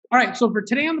All right. So for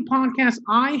today on the podcast,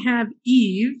 I have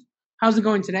Eve. How's it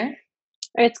going today?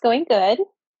 It's going good.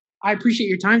 I appreciate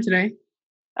your time today.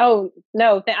 Oh,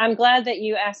 no, I'm glad that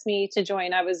you asked me to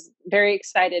join. I was very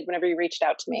excited whenever you reached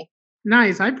out to me.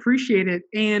 Nice. I appreciate it.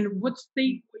 And what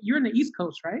state? You're in the East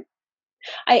Coast, right?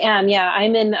 I am, yeah.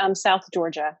 I'm in South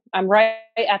Georgia. I'm right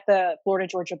at the Florida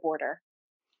Georgia border.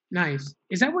 Nice.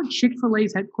 Is that where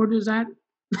Chick-fil-A's headquarters at?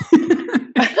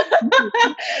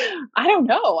 I don't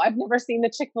know. I've never seen the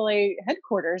Chick-fil-A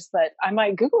headquarters, but I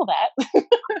might Google that.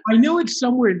 I know it's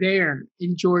somewhere there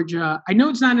in Georgia. I know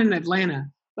it's not in Atlanta,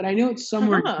 but I know it's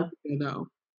somewhere in Huh. Georgia, though.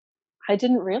 I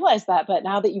didn't realize that, but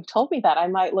now that you've told me that, I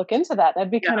might look into that.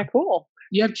 That'd be Yeah. kind of cool.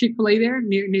 You have Chick-fil-A there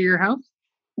near your house?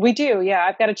 We do, yeah.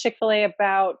 I've got a Chick-fil-A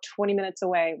about 20 minutes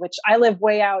away, which I live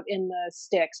way out in the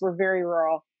sticks. We're very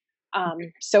rural.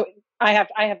 So I have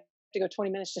to go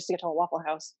 20 minutes just to get to a Waffle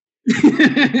House.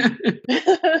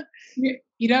 It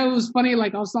was funny.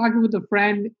 Like I was talking with a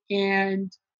friend,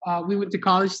 and we went to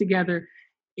college together.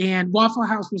 And Waffle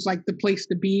House was like the place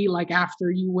to be, like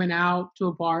after you went out to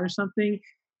a bar or something.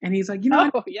 And he's like,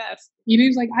 Oh, yes.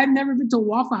 he's like, I've never been to a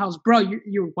Waffle House, bro.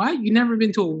 You're what? You never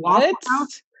been to a Waffle What?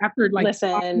 House after like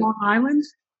Listen, Long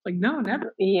Islands? Like, no,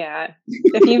 never. yeah.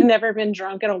 If you've never been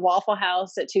drunk at a Waffle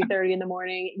House at 2:30 in the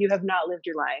morning, you have not lived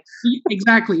your life.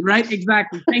 Exactly, right?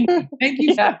 Exactly. Thank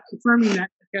you Yeah. for confirming that,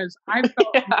 because I felt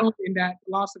Yeah. alone in that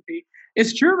philosophy.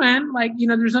 It's true, man. Like,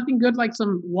 there's nothing good like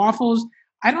some waffles.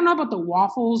 I don't know about the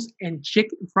waffles and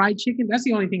fried chicken. That's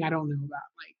the only thing I don't know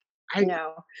about. Like,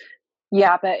 No.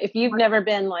 Yeah, but if you've never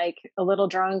been like a little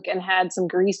drunk and had some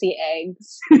greasy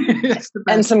eggs it's the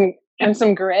and best.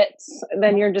 some grits,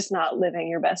 then you're just not living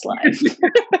your best life.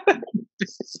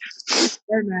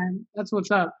 Hey, man, that's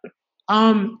what's up.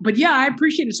 But yeah, I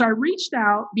appreciate it. So I reached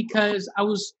out because I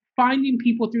was finding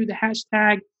people through the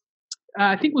hashtag.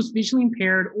 I think it was visually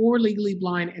impaired or legally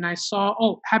blind, and I saw.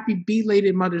 Oh, happy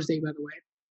belated Mother's Day, by the way.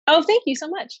 Oh, thank you so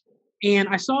much. And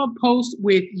I saw a post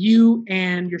with you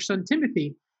and your son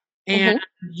Timothy, and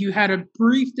Hmm. you had a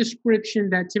brief description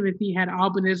that Timothy had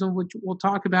albinism, which we'll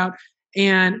talk about.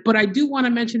 But I do want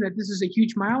to mention that this is a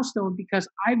huge milestone because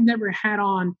I've never had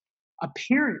on a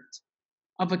parent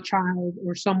of a child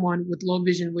or someone with low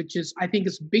vision, which is, I think,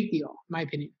 is a big deal, in my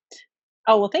opinion.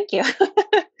 Oh, well, thank you.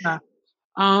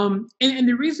 Uh, and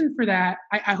the reason for that,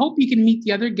 I hope you can meet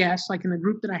the other guests, like in the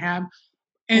group that I have.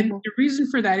 And Mhm. the reason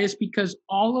for that is because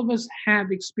all of us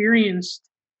have experienced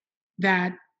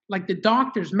that, like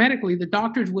medically, the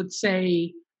doctors would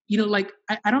say, like,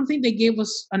 I don't think they gave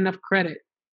us enough credit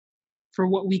for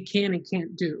what we can and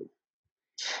can't do.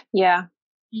 Yeah.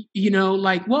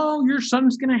 Like, well, your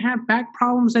son's gonna have back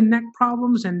problems and neck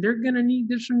problems, and they're gonna need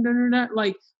this and that.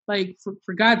 Like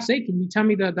for God's sake, can you tell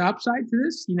me the upside to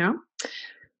this?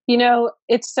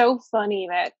 It's so funny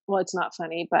that, well, it's not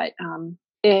funny, but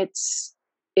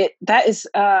that is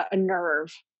a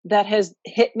nerve that has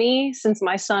hit me since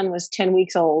my son was 10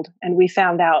 weeks old and we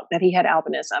found out that he had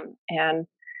albinism. And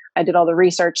I did all the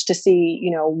research to see,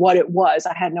 what it was.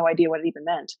 I had no idea what it even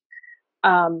meant.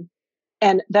 Um,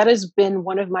 and that has been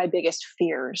one of my biggest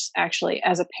fears, actually,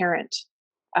 as a parent.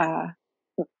 Uh,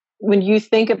 when you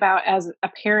think about, as a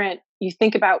parent, you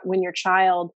think about when your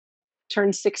child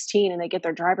turns 16 and they get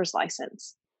their driver's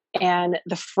license and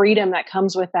the freedom that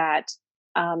comes with that,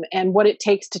 and what it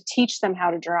takes to teach them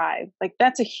how to drive. Like,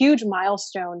 that's a huge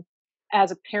milestone as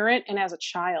a parent and as a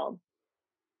child.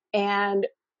 And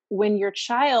when your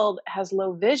child has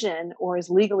low vision or is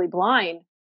legally blind,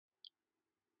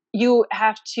 you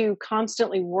have to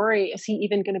constantly worry, is he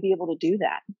even going to be able to do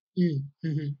that?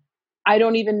 Mm-hmm. I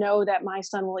don't even know that my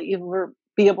son will ever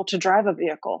be able to drive a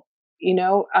vehicle,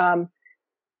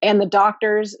 and the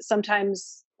doctors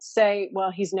sometimes say,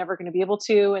 well, he's never going to be able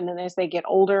to. And then as they get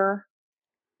older,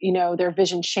 their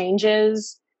vision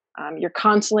changes. You're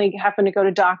constantly having to go to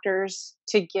doctors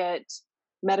to get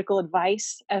medical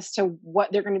advice as to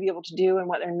what they're going to be able to do and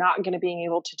what they're not going to be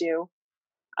able to do.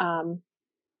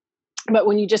 But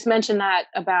when you just mentioned that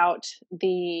about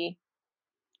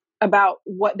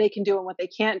what they can do and what they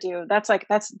can't do, that's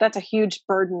a huge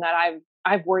burden that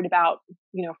I've worried about,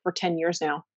 for 10 years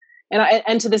now.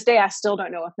 And to this day, I still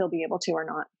don't know if he'll be able to or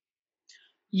not.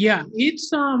 Yeah,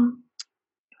 it's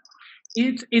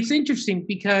interesting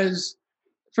because,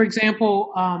 for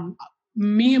example,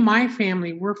 me and my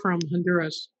family, we're from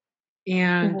Honduras,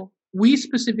 and Mhm. we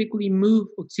specifically moved.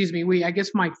 Excuse me, I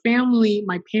guess my family,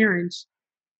 my parents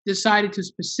decided to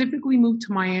specifically move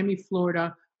to Miami,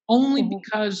 Florida, only Mhm.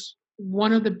 because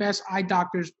one of the best eye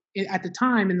doctors at the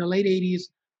time in the late '80s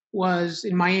was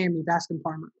in Miami, Bascom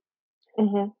Palmer,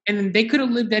 Mhm. and then they could have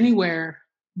lived anywhere.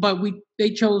 but they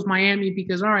chose Miami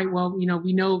because, all right, well, we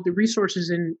know the resources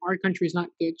in our country is not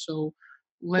good, so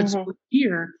let's Mm-hmm. put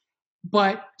here.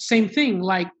 But same thing,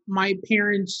 like my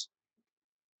parents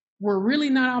were really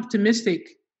not optimistic.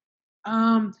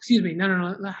 Excuse me,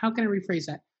 no. How can I rephrase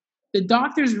that? The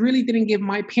doctors really didn't give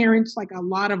my parents like a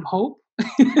lot of hope like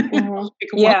Mm-hmm. what's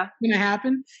Yeah. going to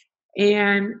happen,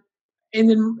 and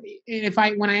then if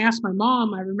I when I asked my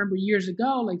mom, I remember years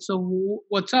ago, like, so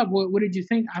what's up? What did you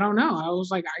think? I don't know. I was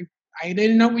like, I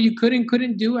didn't know what you could and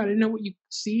couldn't do. I didn't know what you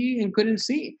see and couldn't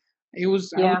see. I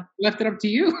Yeah. left it up to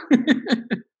you.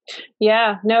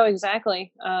 Yeah, no,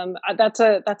 exactly.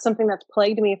 That's something that's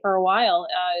plagued me for a while.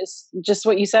 Is just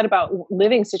what you said about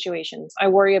living situations. I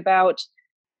worry about,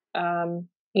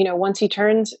 once he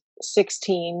turns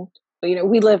 16.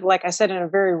 We live, like I said, in a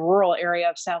very rural area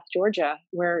of South Georgia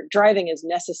where driving is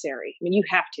necessary. I mean, you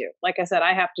have to. Like I said,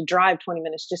 I have to drive 20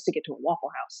 minutes just to get to a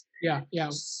Waffle House. Yeah, yeah.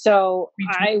 So Me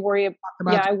too.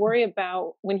 About I worry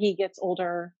about when he gets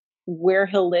older where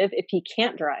he'll live if he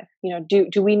can't drive.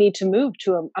 Do we need to move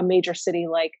to a major city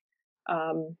like,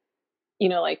 um,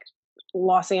 like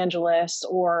Los Angeles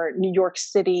or New York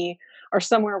City or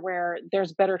somewhere where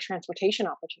there's better transportation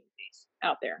opportunities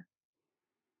out there?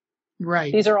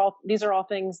 right. These are all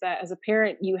things that as a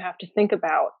parent you have to think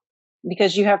about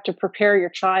because you have to prepare your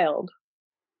child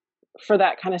for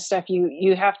that kind of stuff.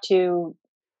 You have to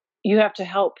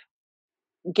help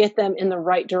get them in the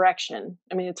right direction.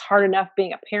 I mean, it's hard enough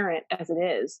being a parent as it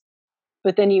is,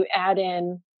 but then you add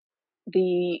in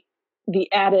the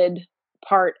added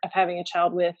part of having a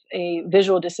child with a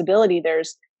visual disability.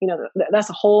 There's, that's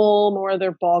a whole more other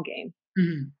ball game.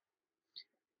 Mhm.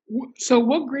 So,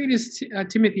 what grade is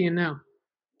Timothy in now?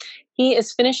 He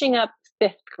is finishing up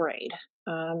fifth grade.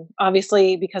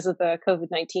 Obviously, because of the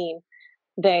COVID-19,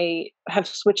 they have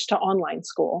switched to online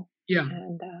school, Yeah,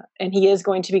 and he is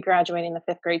going to be graduating the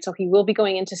fifth grade. So he will be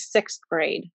going into sixth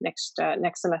grade next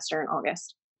semester in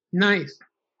August. nice.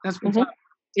 That's what's Hmm. up.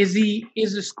 Is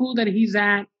the school that he's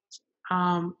at?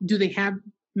 Do they have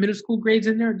middle school grades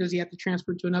in there? Or does he have to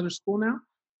transfer to another school now?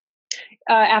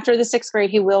 After the sixth grade,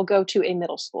 he will go to a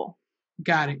middle school.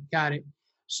 Got it. Got it.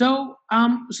 So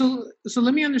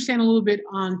let me understand a little bit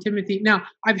on Timothy. Now,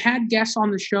 I've had guests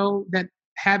on the show that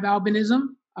have albinism.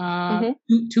 Hmm.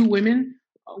 Two women.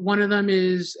 One of them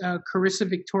is Carissa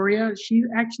Victoria. She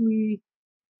actually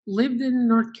lived in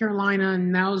North Carolina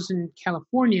and now is in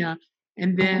California.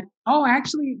 And then, Hmm. oh,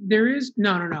 actually, there is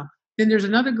no. Then there's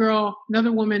another girl,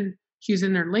 another woman. She's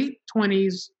in her late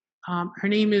 20s. Her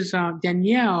name is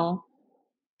Danielle,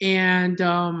 and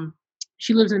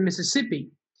she lives in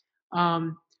Mississippi.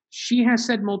 Um, she has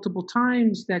said multiple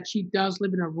times that she does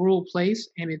live in a rural place,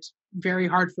 and it's very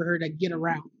hard for her to get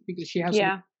around because she has to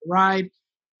Yeah. ride.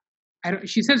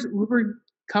 She says Uber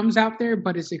comes out there,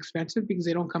 but it's expensive because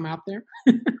they don't come out there.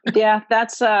 Yeah,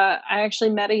 that's I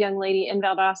actually met a young lady in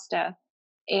Valdosta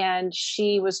and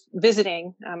she was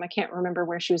visiting. I can't remember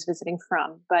where she was visiting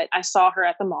from, but I saw her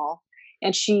at the mall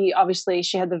and she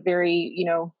had the very,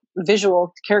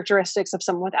 visual characteristics of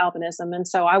someone with albinism. And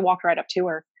so I walked right up to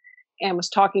her and was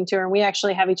talking to her. And we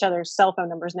actually have each other's cell phone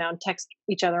numbers now and text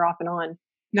each other off and on.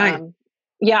 Nice.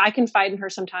 Yeah, I confide in her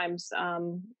sometimes.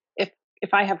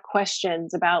 If I have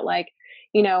questions about like,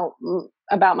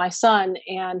 about my son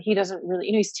and he doesn't really,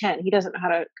 he's 10, he doesn't know how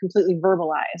to completely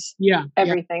verbalize Yeah. Yeah.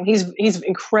 everything. He's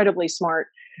incredibly smart,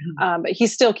 Mhm. but he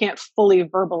still can't fully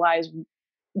verbalize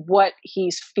what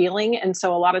he's feeling. And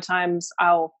so a lot of times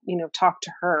I'll, talk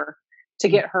to her to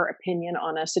Mm. get her opinion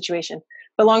on a situation.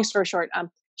 But long story short,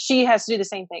 she has to do the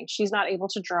same thing. She's not able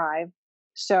to drive.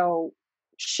 So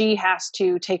she has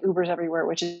to take Ubers everywhere,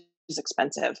 which is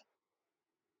expensive.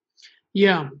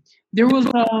 Yeah. There was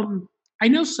I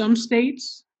know some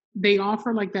states they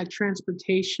offer like that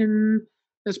transportation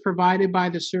that's provided by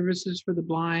the services for the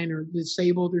blind or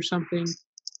disabled or something.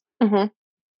 Hmm.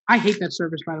 I hate that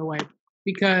service, by the way,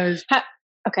 because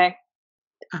Okay.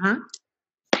 uh-huh.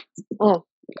 Mm.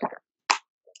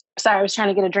 Sorry, I was trying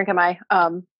to get a drink of my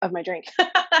drink.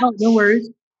 Oh, no worries.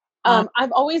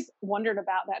 I've always wondered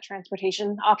about that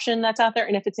transportation option that's out there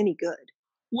and if it's any good.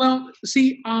 Well,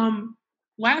 see,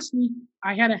 last week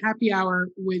I had a happy hour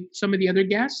with some of the other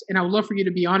guests, and I would love for you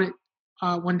to be on it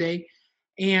one day.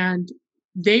 And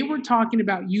they were talking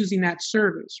about using that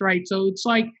service, right? So it's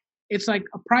like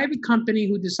a private company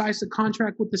who decides to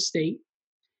contract with the state,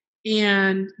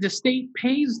 and the state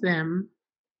pays them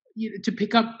to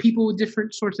pick up people with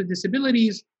different sorts of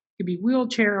disabilities, it could be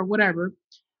wheelchair or whatever.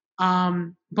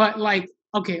 But like,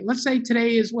 okay, let's say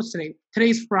today is what's today?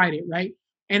 Today's Friday, right?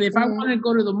 And if I Mhm. want to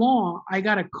go to the mall, I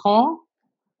got to call.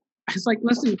 It's like,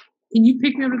 listen, can you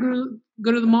pick me up to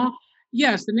go to the mall?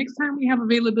 Yes, the next time we have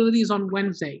availability is on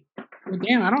Wednesday. Well,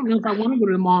 damn, I don't know if I want to go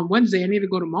to the mall on Wednesday. I need to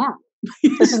go tomorrow.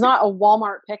 This is not a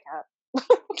Walmart pickup.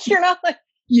 You're not like,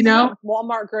 You this is know? not a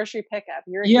Walmart grocery pickup.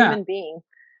 You're a Yeah. human being.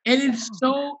 And it's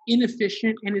so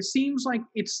inefficient, and it seems like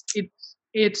it's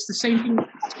the same thing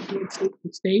with state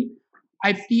to state.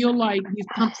 I feel like these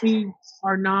companies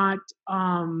are not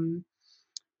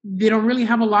they don't really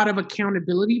have a lot of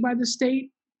accountability by the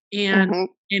state, and Mhm.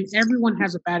 and everyone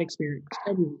has a bad experience.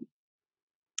 Everyone.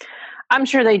 I'm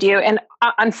sure they do. And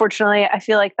unfortunately, I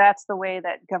feel like that's the way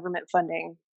that government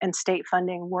funding and state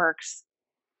funding works.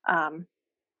 Um,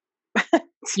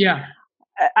 Yeah.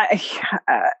 I,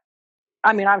 I,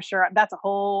 I mean, I'm sure that's a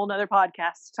whole nother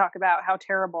podcast to talk about how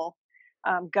terrible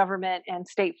government and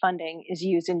state funding is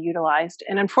used and utilized.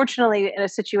 And unfortunately, in a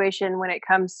situation when it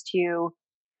comes to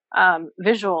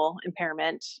visual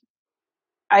impairment,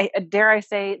 I dare I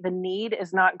say the need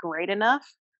is not great enough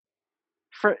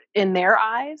for in their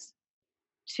eyes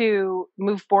to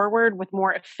move forward with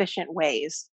more efficient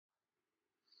ways.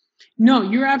 No,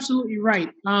 you're absolutely right.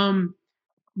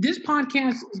 This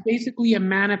podcast is basically a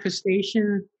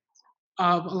manifestation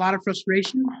of a lot of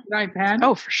frustration that I've had,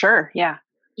 Oh, for sure. Yeah.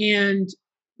 and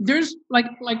there's like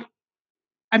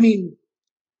I mean,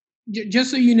 just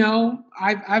so you know,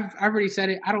 I've already said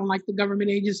it. I don't like the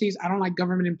government agencies. I don't like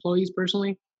government employees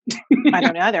personally. I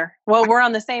don't either. Well, we're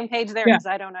on the same page there Yeah, because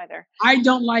I don't either. I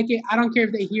don't like it. I don't care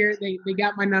if they hear it. They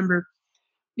got my number,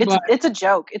 but It's a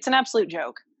joke. It's an absolute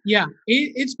joke. yeah,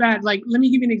 it's bad. Like, let me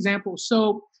give you an example.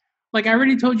 So, like I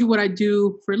already told you what I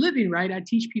do for a living, right? I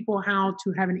teach people how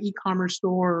to have an e-commerce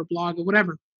store or blog or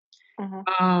whatever. Hmm.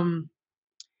 Um,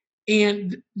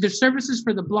 and the services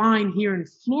for the blind here in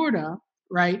Florida,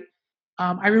 right?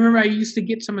 I remember I used to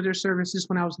get some of their services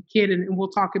when I was a kid, and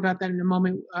we'll talk about that in a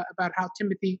moment about how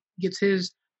Timothy gets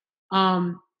his.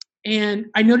 Um, and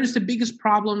I noticed the biggest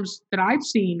problems that I've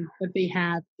seen that they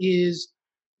have is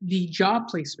the job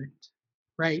placement,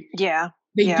 right? Yeah.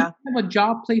 They do Yeah. have a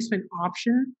job placement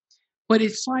option, but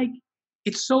it's like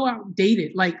it's so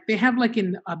outdated. Like they have like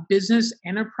in a business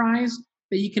enterprise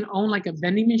that you can own like a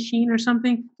vending machine or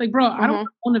something. Like, bro, I don't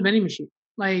Hmm. own a vending machine.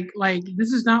 Like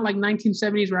this is not like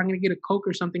 1970s where I'm gonna get a Coke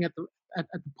or something at the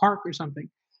park or something,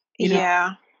 you know.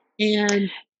 Yeah. And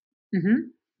mhm.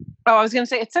 Oh, I was going to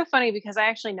say it's so funny because I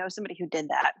actually know somebody who did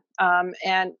that,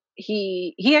 and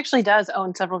he actually does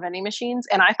own several vending machines,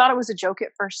 and I thought it was a joke at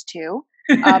first too,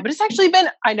 but it's actually been.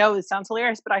 I know it sounds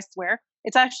hilarious, but I swear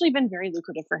it's actually been very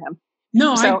lucrative for him.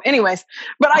 No, I So, anyways,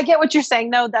 but I get what you're saying.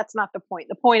 No, that's not the point.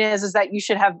 The point is that you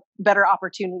should have better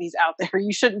opportunities out there.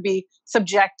 You shouldn't be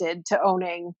subjected to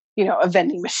owning, a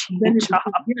vending machine vending job.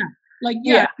 machine, yeah. Like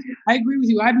yeah, Yeah, I agree with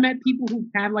you. I've met people who've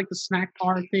had like the snack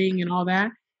bar thing and all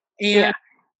that, and yeah.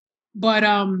 but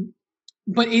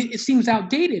it seems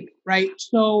outdated, right?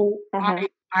 So Hmm.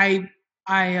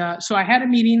 so I had a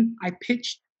meeting. I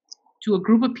pitched to a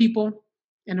group of people,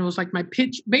 and it was like my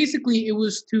pitch. Basically, it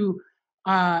was to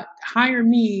hire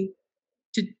me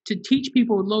to teach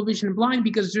people with low vision and blind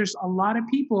because there's a lot of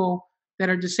people that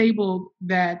are disabled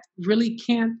that really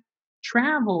can't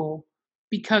travel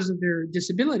because of their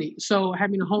disability. So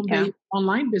having a home Yeah. based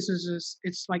online business is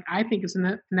it's like I think it's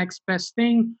the next best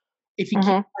thing if you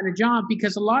can't Hmm. find a job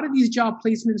because a lot of these job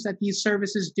placements that these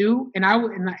services do and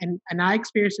I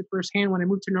experienced it firsthand when I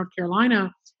moved to North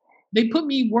Carolina. They put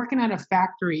me working at a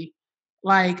factory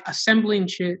like assembling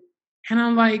shit and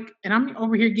I'm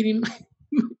over here getting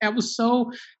I was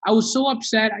so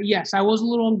upset. Yes, I was a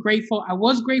little ungrateful. I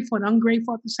was grateful and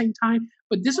ungrateful at the same time.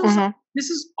 But Hmm. this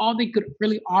is all they could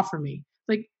really offer me.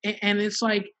 Like, and it's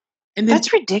like, and then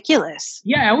That's ridiculous.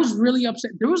 yeah, I was really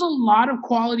upset. There was a lot of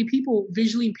quality people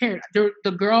visually impaired.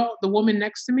 The woman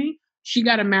next to me, she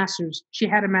got a master's. She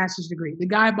had a master's degree. The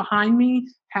guy behind me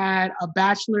had a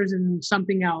bachelor's in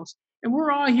something else. And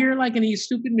we're all here like in these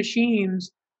stupid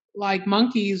machines, like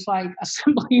monkeys, like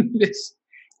assembling this.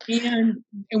 And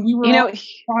and we were You all know,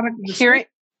 product of the same. hearing.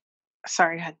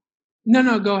 Sorry, go ahead.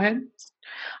 No, go ahead.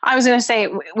 I was going to say,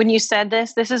 when you said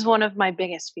this is one of my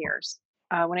biggest fears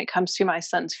when it comes to my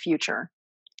son's future.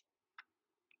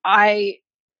 I,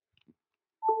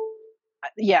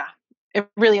 yeah, it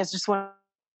really is just one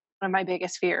of my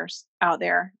biggest fears out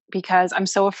there because I'm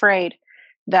so afraid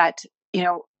that,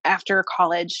 after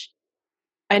college,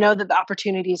 I know that the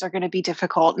opportunities are going to be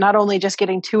difficult, not only just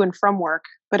getting to and from work,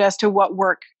 but as to what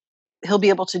work he'll be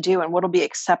able to do and what'll be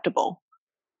acceptable.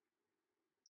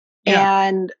 Yeah.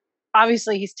 And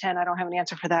obviously he's 10. I don't have an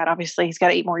answer for that. Obviously he's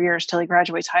got 8 more years till he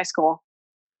graduates high school.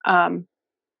 Um,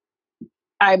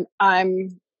 I'm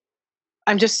I'm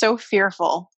I'm just so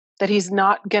fearful that he's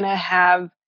not going to have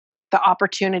the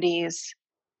opportunities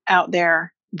out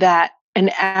there that an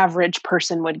average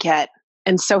person would get.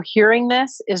 And so hearing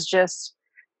this is just,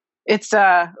 it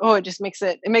just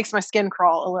makes my skin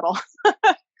crawl a little.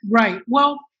 Right.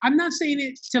 Well, I'm not saying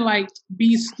it to like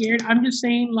be scared. I'm just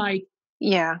saying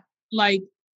Yeah. like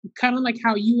kind of like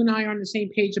how you and I are on the same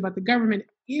page about the government.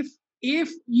 If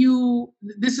you,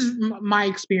 this is my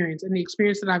experience and the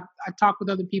experience that I've talked with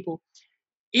other people.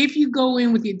 If you go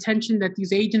in with the intention that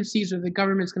these agencies or the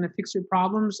government's going to fix your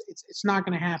problems, it's not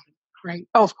going to happen, right?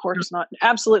 Oh, of course not.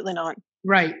 Absolutely not.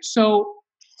 Right. So,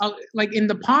 like in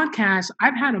the podcast,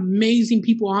 I've had amazing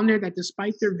people on there that,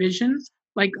 despite their vision,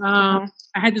 like I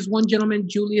had this one gentleman,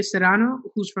 Julius Serrano,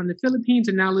 who's from the Philippines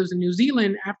and now lives in New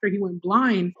Zealand. After he went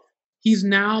blind, he's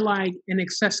now like an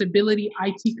accessibility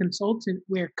IT consultant,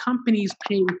 where companies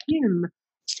pay him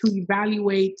to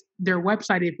evaluate their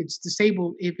website if it's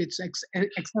disabled, if it's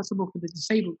accessible for the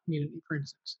disabled community, for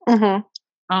instance.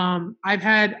 I've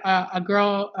had a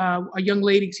young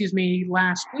lady, excuse me,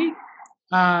 last week.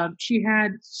 She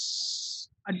had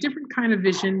a different kind of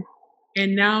vision,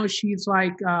 and now she's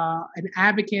like an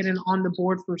advocate and on the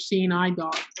board for Seeing Eye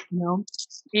Dog,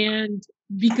 and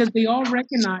because they all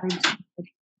recognize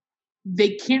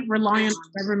they can't rely on the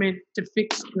government to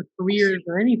fix their careers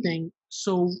or anything,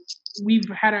 so we've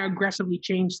had to aggressively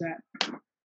change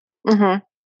that.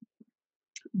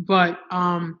 But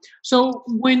so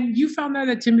when you found out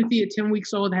that Timothy at 10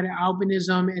 weeks old had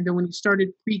albinism, and then when he started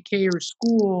pre-K or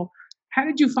school, how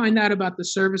did you find out about the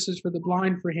services for the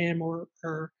blind for him, or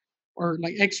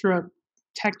like extra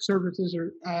tech services,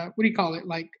 or what do you call it,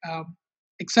 like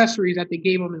accessories that they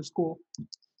gave him in school?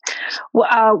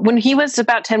 Well, when he was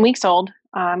about 10 weeks old,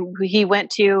 he went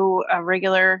to a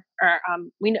regular,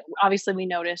 obviously we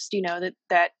noticed,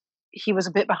 that he was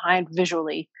a bit behind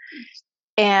visually.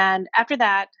 And after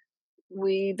that,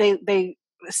 they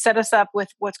set us up with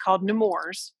what's called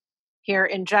Nemours here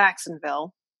in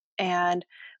Jacksonville. And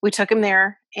we took him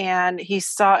there, and he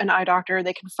saw an eye doctor.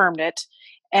 They confirmed it.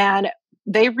 And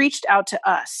they reached out to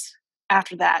us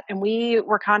after that. And we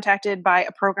were contacted by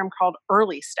a program called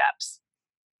Early Steps.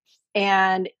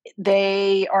 And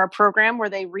they are a program where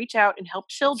they reach out and help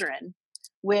children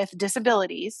with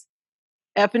disabilities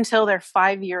up until they're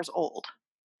 5 years old.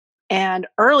 And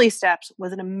Early Steps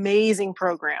was an amazing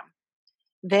program.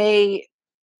 They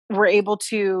were able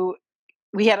to,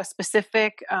 we had a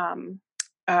specific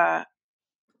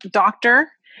doctor,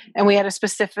 and we had a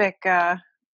specific,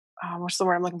 what's the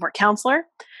word I'm looking for? Counselor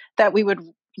that we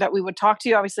would talk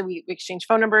to. Obviously, we exchanged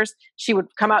phone numbers. She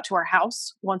would come out to our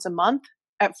house once a month.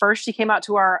 At first, she came out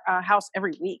to our house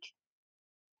every week,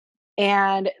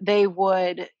 and they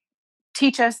would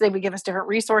teach us. They would give us different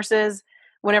resources.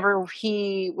 Whenever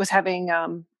he was having,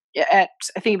 I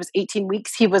think it was 18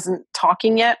 weeks, he wasn't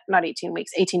talking yet. Not 18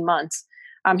 weeks, 18 months.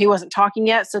 He wasn't talking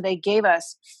yet. So they gave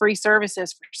us free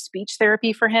services for speech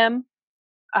therapy for him.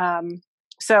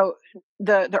 So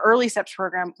the Early Steps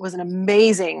program was an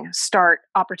amazing start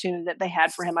opportunity that they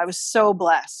had for him. I was so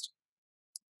blessed.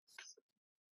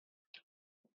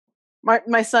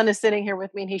 My son is sitting here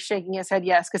with me, and he's shaking his head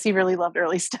yes, because he really loved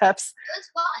Early Steps. It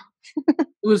was fun.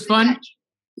 It was fun?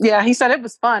 Yeah, he said it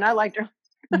was fun. I liked her.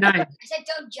 Nice. I said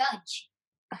don't judge.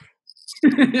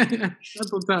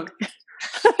 That's what's up.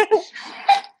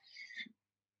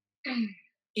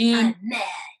 And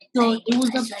so it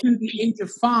was up to the age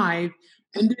of 5.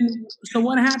 And then, so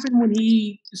what happened when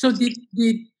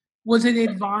was it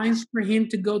advised for him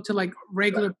to go to like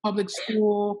regular public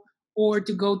school, or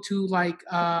to go to like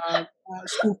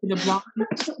school for the blind?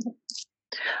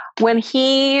 When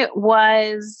he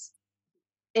was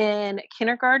in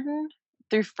kindergarten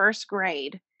through first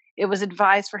grade, it was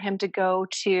advised for him to go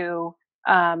to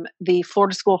the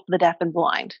Florida School for the Deaf and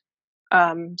Blind.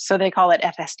 So they call it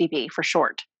FSDB for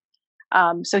short.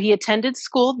 So he attended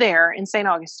school there in St.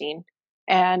 Augustine,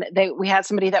 and we had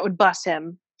somebody that would bus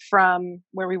him from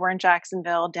where we were in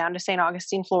Jacksonville down to St.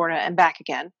 Augustine, Florida, and back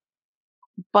again.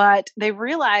 But they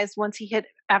realized once he hit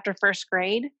after first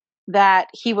grade that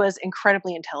he was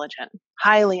incredibly intelligent,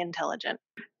 highly intelligent.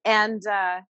 And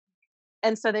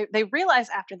so they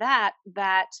realized after that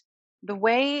the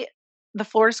way the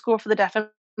Florida School for the Deaf and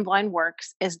Blind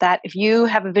works is that if you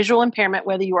have a visual impairment,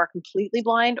 whether you are completely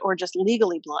blind or just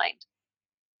legally blind,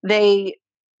 they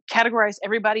categorize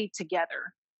everybody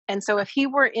together. And so if he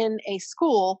were in a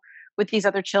school with these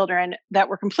other children that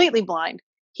were completely blind,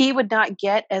 he would not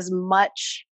get as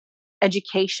much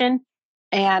education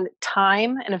and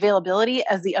time and availability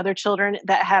as the other children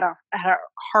that had a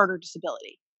harder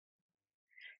disability.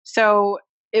 So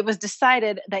it was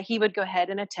decided that he would go ahead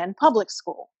and attend public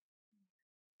school.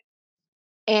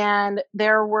 And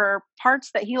there were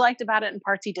parts that he liked about it and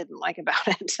parts he didn't like about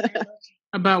it.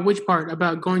 About which part?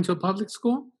 About going to a public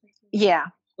school? Yeah.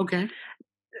 Okay.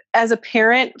 As a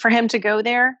parent, for him to go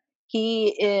there,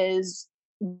 he is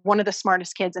one of the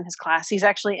smartest kids in his class. He's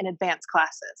actually in advanced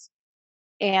classes.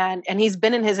 And he's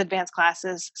been in his advanced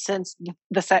classes since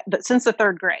since the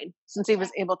third grade, since he was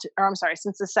able to, or I'm sorry,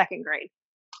 since the second grade,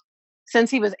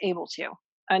 since he was able to.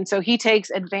 And so he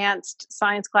takes advanced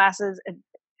science classes,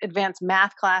 advanced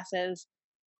math classes.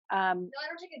 No, I don't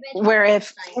take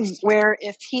advantage Where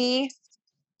if he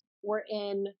were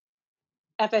in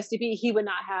FSDP, he would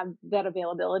not have that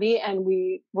availability, and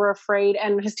we were afraid,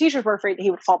 and his teachers were afraid that he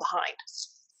would fall behind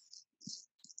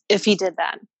if he did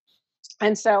that.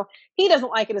 And so he doesn't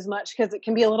like it as much because it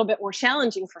can be a little bit more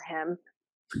challenging for him.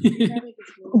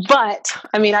 But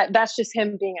I mean, that's just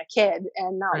him being a kid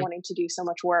and not wanting to do so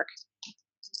much work.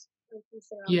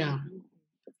 Yeah.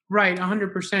 Right,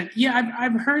 100%. Yeah,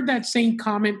 I've heard that same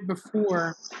comment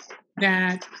before,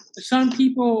 that some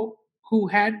people who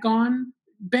had gone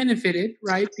benefited,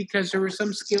 right, because there were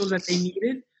some skills that they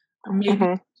needed.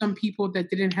 Maybe some people that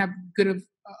didn't have good of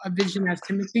a vision as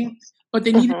Timothy, but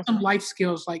they needed some life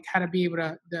skills, like how to be able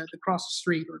to cross the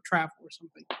street or travel or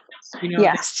something. You know,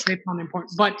 Yes. they found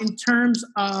important. But in terms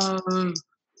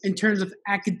of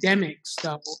academics,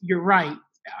 though, you're right.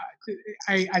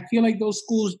 I feel like those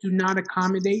schools do not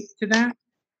accommodate to that.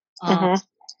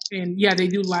 And yeah, they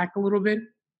do lack a little bit.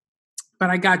 But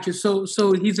I got you. So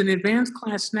he's in advanced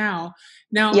class now.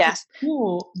 Now, Yes. at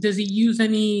school, does he use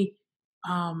any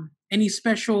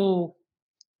special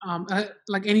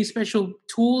like any special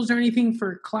tools or anything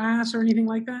for class or anything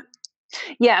like that?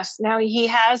 Yes. Now he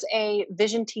has a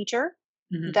vision teacher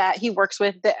that he works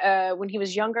with. When he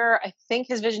was younger, I think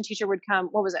his vision teacher would come,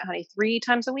 what was it, honey, 3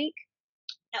 times a week?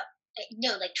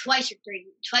 No, like twice to 3.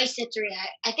 I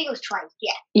think it was twice.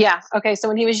 Yeah. Yeah. Okay. So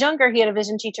when he was younger, he had a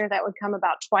vision teacher that would come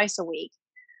about twice a week.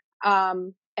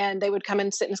 And they would come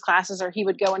and sit in his classes, or he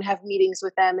would go and have meetings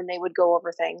with them and they would go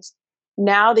over things.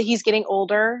 Now that he's getting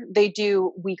older, they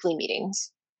do weekly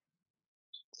meetings.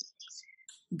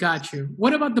 Got you.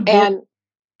 What about the board? And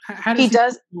how does he see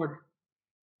the board?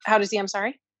 How does he, I'm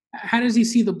sorry? How does he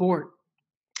see the board?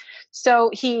 So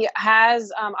he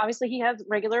has, obviously he has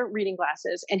regular reading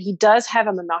glasses, and he does have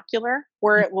a monocular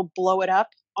where it will blow it up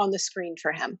on the screen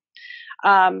for him.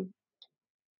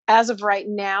 As of right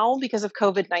now, because of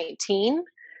COVID-19,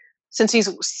 since he's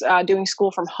doing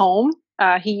school from home,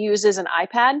 he uses an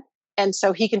iPad, and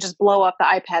so he can just blow up the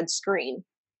iPad screen.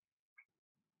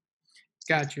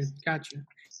 Got you.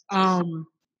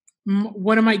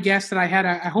 One of my guests that I had,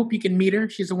 I hope you can meet her.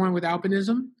 She's the one with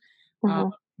albinism.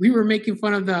 We were making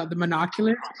fun of the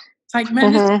monocular. It's like,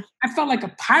 man, I felt like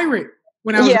a pirate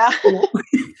when I was in school.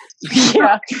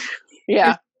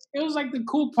 Yeah. It was like the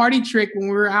cool party trick when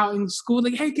we were out in school.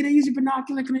 Like, hey, can I use your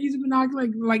binocular?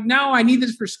 Like, no, I need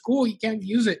this for school. You can't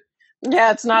use it.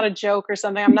 Yeah, it's not a joke or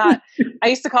something. I'm not. I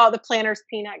used to call it the Planner's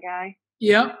Peanut guy.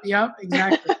 Yep,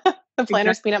 exactly. The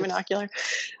Planner's Peanut binocular,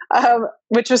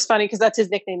 which was funny because that's his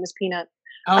nickname is Peanut.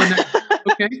 Oh, nice.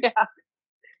 Okay. Yeah.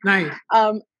 Nice.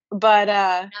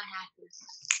 But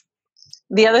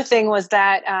the other thing was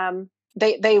that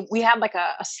we had like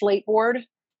a slate board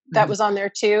that was on there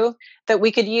too that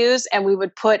we could use, and we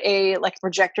would put a like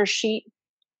projector sheet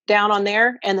down on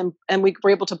there, and we were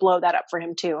able to blow that up for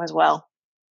him too as well.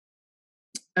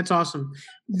 That's awesome.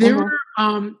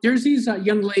 There's these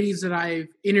young ladies that I've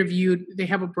interviewed. They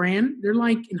have a brand. They're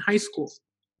like in high school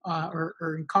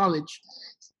or in college.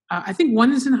 I think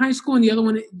one is in high school and the other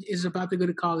one is about to go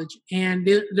to college. And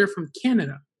they're from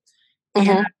Canada.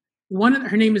 And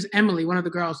her name is Emily, one of the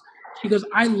girls. She goes,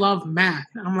 I love math.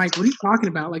 And I'm like, what are you talking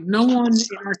about? Like, no one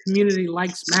in our community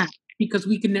likes math because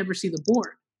we can never see the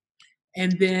board.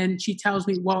 And then she tells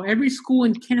me, well, every school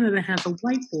in Canada has a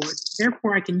whiteboard.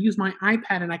 Therefore, I can use my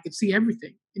iPad and I can see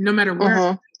everything, no matter where I'm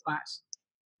in class.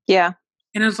 Yeah.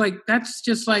 And I was like, that's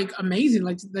just like amazing.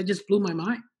 Like, that just blew my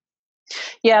mind.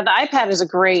 Yeah, the iPad is a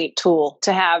great tool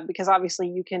to have because obviously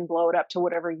you can blow it up to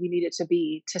whatever you need it to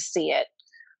be to see it.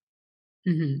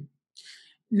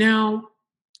 Now,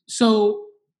 so,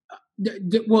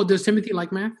 does Timothy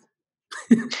like math?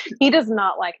 He does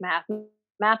not like math.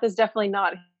 Math is definitely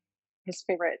not his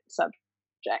favorite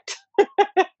subject.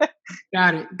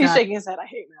 Got it. He's shaking his head. I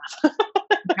hate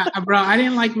math. Bro, I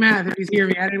didn't like math. If you hear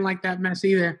me, I didn't like that mess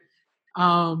either.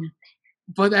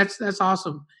 But that's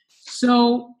awesome.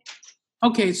 So,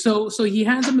 okay, so he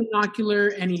has a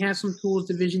monocular and he has some tools.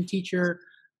 The vision teacher.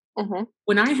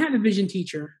 When I had a vision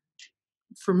teacher,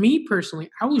 for me personally,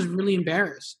 I was really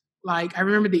embarrassed. Like, I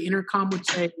remember the intercom would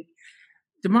say,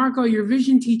 DeMarco, your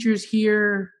vision teacher's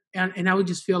here. And I would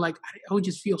just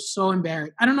feel so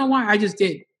embarrassed. I don't know why. I just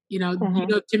did. You know,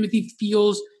 Timothy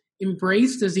feels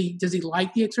embrace? Does he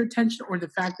like the extra attention or the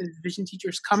fact that his vision teacher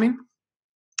is coming?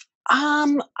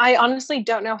 I honestly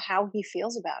don't know how he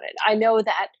feels about it. I know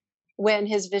that when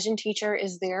his vision teacher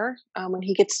is there, when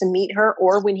he gets to meet her,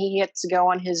 or when he gets to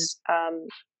go on his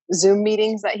Zoom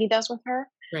meetings that he does with her,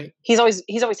 Right. he's always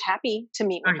happy to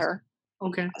meet with Nice. her.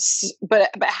 Okay. But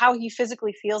how he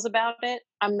physically feels about it,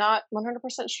 I'm not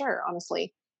 100% sure,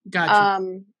 honestly.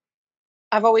 Gotcha.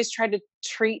 I've always tried to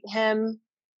treat him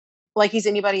like he's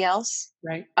anybody else.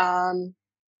 Right.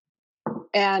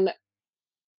 And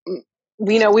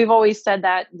you know, we've always said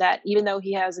that even though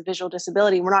he has a visual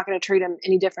disability, we're not going to treat him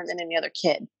any different than any other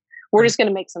kid. We're Right. just going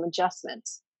to make some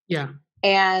adjustments. Yeah.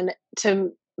 And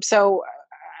we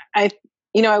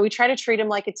try to treat him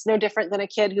like it's no different than a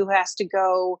kid who has to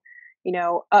go,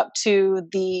 up to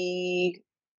the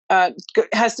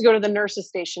has to go to the nurse's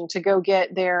station to go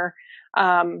get their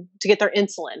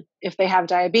insulin if they have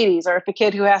diabetes, or if a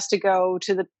kid who has to go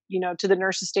to the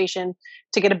nurse's station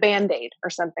to get a Band-Aid or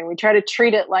something. We try to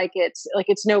treat it like it's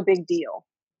no big deal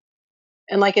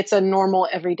and like it's a normal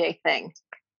everyday thing.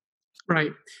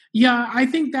 Right. Yeah, I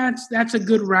think that's a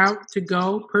good route to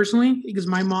go personally, because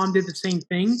my mom did the same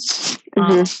thing.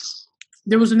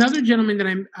 There was another gentleman that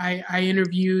I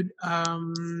interviewed,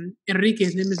 Enrique.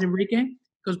 His name is Enrique.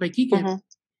 Goes by Kike.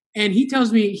 And he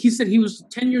tells me, he said he was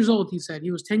 10 years old. He said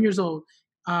he was 10 years old.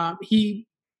 He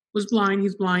was blind.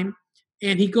 He's blind.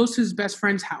 And he goes to his best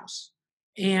friend's house.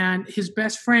 And his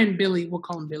best friend, Billy, we'll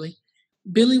call him Billy.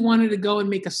 Billy wanted to go and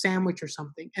make a sandwich or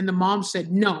something. And the mom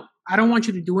said, no, I don't want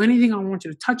you to do anything. I don't want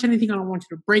you to touch anything. I don't want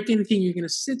you to break anything. You're going to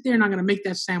sit there and I'm going to make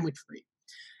that sandwich for you.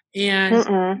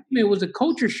 And it was a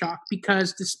culture shock,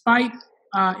 because despite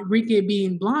Enrique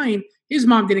being blind, his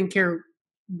mom didn't care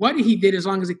what he did as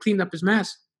long as he cleaned up his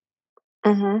mess.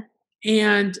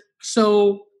 And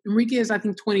so Enrique is, I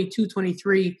think, 22,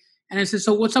 23. And I said,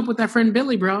 so what's up with that friend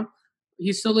Billy, bro?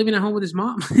 He's still living at home with his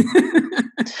mom.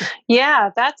 Yeah,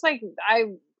 that's like,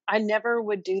 I never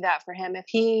would do that for him. If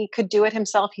he could do it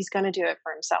himself, he's going to do it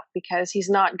for himself, because he's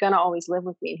not going to always live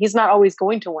with me. He's not always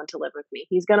going to want to live with me.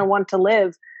 He's going to want to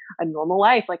live a normal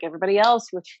life like everybody else,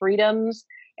 with freedoms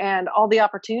and all the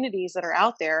opportunities that are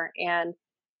out there. And,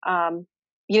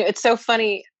 it's so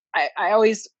funny. I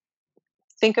always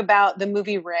think about the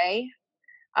movie Ray.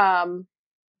 And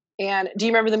do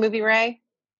you remember the movie Ray?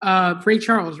 Ray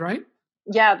Charles, right?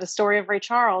 Yeah, the story of Ray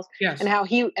Charles. Yes. And how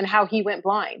he went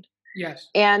blind. Yes.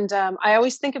 And I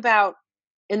always think about,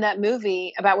 in that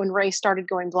movie, about when Ray started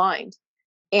going blind,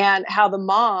 and how the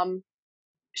mom,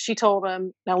 she told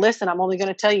him, now listen, I'm only going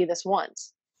to tell you this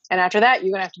once. And after that,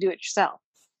 you're going to have to do it yourself.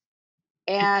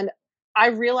 And I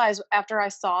realized after I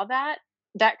saw that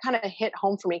kind of hit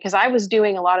home for me, because I was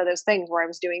doing a lot of those things where I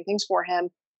was doing things for him.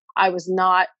 I was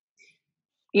not,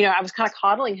 I was kind of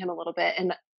coddling him a little bit.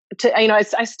 And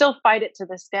I still fight it to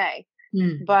this day.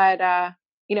 But,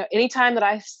 anytime that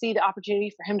I see the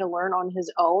opportunity for him to learn on his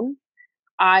own,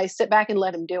 I sit back and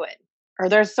let him do it. Or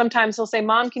there's sometimes he'll say,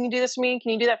 Mom, can you do this for me?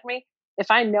 Can you do that for me? If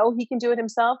I know he can do it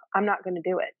himself, I'm not going to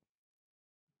do it.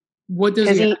 What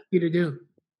does he ask you to do?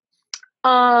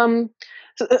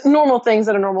 So normal things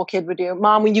that a normal kid would do.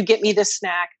 Mom, will you get me this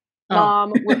snack?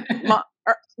 Mom,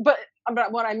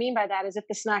 but what I mean by that is if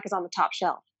the snack is on the top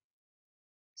shelf.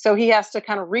 So he has to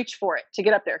kind of reach for it to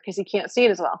get up there, because he can't see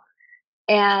it as well.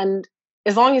 And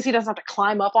as long as he doesn't have to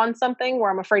climb up on something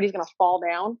where I'm afraid he's going to fall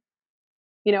down,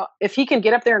 if he can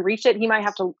get up there and reach it, he might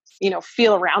have to,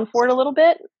 feel around for it a little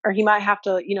bit, or he might have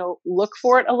to, look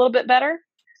for it a little bit better.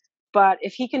 But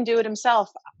if he can do it himself,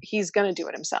 he's going to do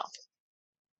it himself.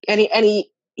 And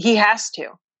he has to.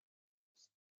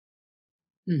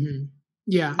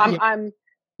 Yeah.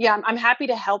 I'm happy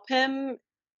to help him,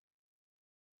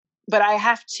 but I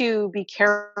have to be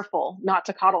careful not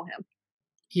to coddle him.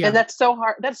 Yeah. And that's so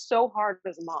hard. That's so hard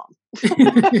as a mom,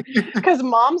 because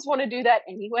moms want to do that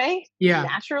anyway,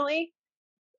 naturally.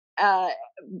 And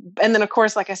then, of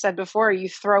course, like I said before, you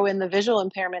throw in the visual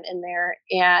impairment in there,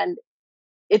 and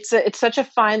it's such a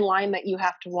fine line that you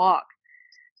have to walk,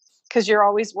 because you're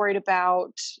always worried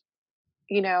about,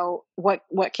 what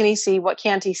can he see? What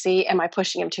can't he see? Am I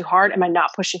pushing him too hard? Am I not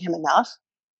pushing him enough?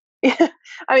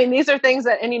 I mean, these are things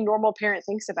that any normal parent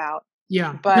thinks about.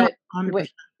 Yeah. But no,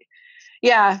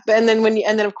 and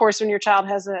then of course, when your child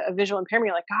has a visual impairment,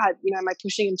 you're like, God, am I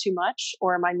pushing him too much,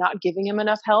 or am I not giving him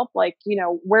enough help? Like,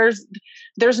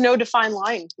 there's no defined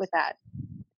line with that.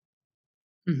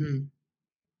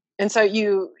 And so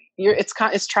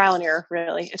it's trial and error,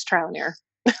 really. It's trial and error.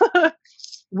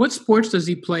 What sports does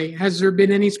he play? Has there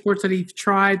been any sports that he's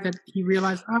tried that he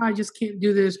realized, I just can't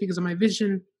do this because of my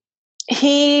vision?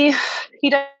 He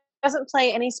doesn't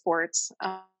play any sports.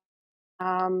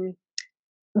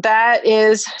 that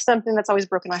is something that's always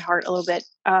broken my heart a little bit.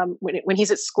 When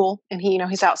he's at school and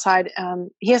he's outside,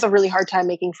 he has a really hard time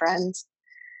making friends,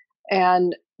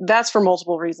 and that's for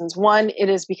multiple reasons. One, it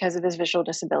is because of his visual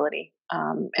disability,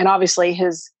 and obviously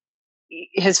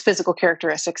his physical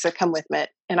characteristics that come with it,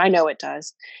 and I know it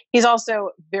does. He's also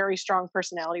very strong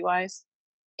personality wise,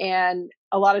 and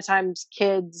a lot of times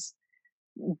kids,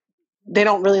 they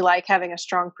don't really like having a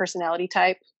strong personality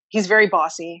type. He's very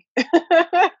bossy.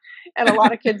 And a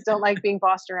lot of kids don't like being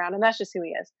bossed around, and that's just who he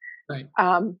is. Right.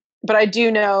 But I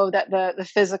do know that the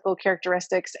physical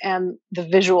characteristics and the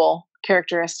visual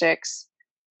characteristics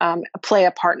play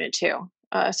a part in it too.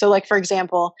 So like, for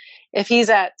example, if he's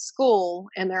at school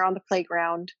and they're on the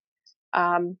playground,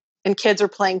 and kids are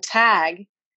playing tag,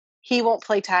 he won't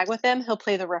play tag with them. He'll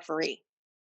play the referee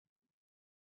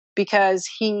because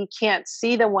he can't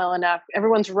see them well enough.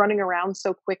 Everyone's running around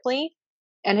so quickly,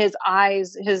 and his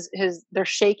eyes, they're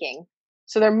shaking.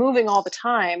 So they're moving all the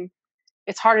time.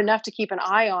 It's hard enough to keep an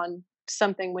eye on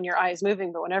something when your eye is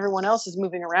moving, but when everyone else is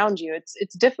moving around you,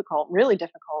 it's difficult, really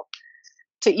difficult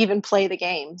to even play the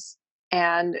games.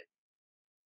 And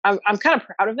I'm kind of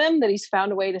proud of him that he's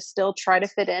found a way to still try to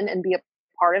fit in and be a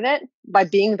part of it by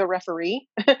being the referee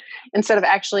instead of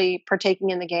actually partaking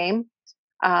in the game.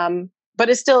 But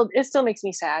it still makes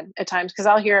me sad at times, because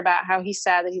I'll hear about how he's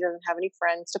sad that he doesn't have any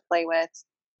friends to play with,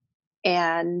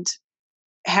 and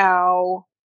how,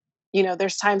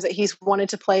 there's times that he's wanted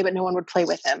to play, but no one would play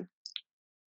with him.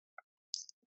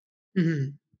 Mm-hmm.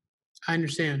 I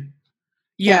understand.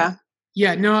 Yeah.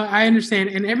 No, I understand.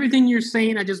 And everything you're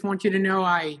saying, I just want you to know,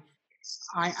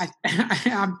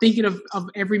 I'm thinking of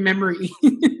every memory.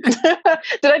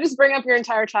 Did I just bring up your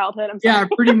entire childhood? I'm sorry. Yeah,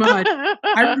 pretty much.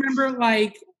 I remember,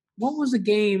 like, what was the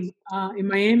game in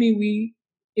Miami?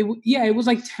 It was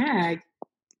like tag.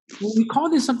 We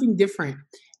called it something different,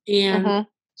 and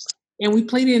we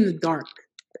played it in the dark.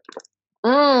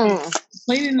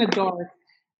 Played it in the dark.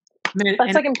 Man,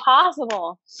 that's like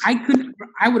impossible.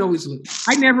 I would always lose.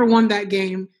 I never won that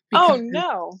game.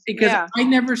 Because I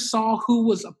never saw who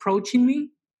was approaching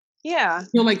me. Yeah.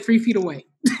 You're like 3 feet away.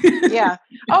 Yeah.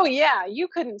 Oh yeah. You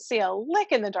couldn't see a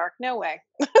lick in the dark. No way.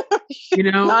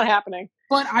 Not happening.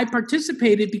 But I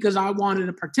participated because I wanted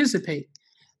to participate.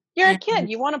 You're a kid.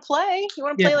 You want to play. You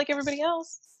want to play like everybody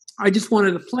else. I just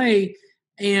wanted to play.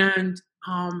 And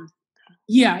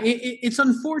it's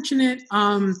unfortunate.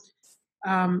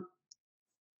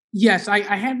 Yes, I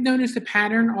have noticed a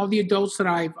pattern. All the adults that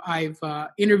I've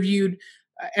interviewed,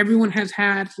 everyone has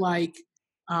had like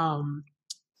an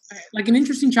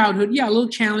interesting childhood. Yeah, a little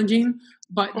challenging,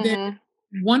 but then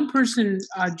one person,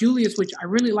 Julius, which I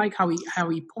really like how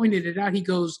he pointed it out. He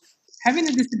goes, having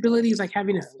a disability is like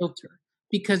having a filter,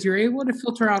 because you're able to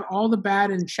filter out all the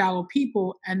bad and shallow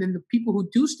people, and then the people who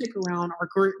do stick around are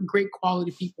great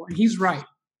quality people. And he's right.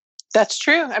 That's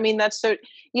true. I mean, that's so.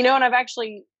 And I've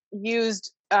actually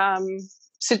used.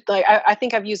 I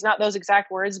think I've used not those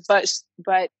exact words,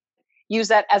 but use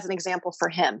that as an example for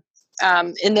him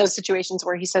in those situations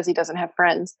where he says he doesn't have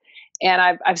friends. And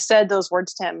I've said those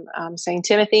words to him, saying,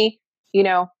 Timothy,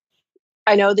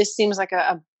 I know this seems like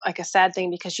a sad thing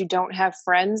because you don't have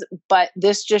friends, but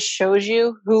this just shows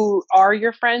you who are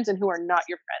your friends and who are not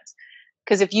your friends.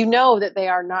 Because if you know that they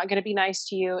are not going to be nice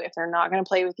to you, if they're not going to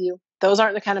play with you, those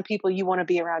aren't the kind of people you want to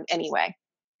be around anyway.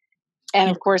 And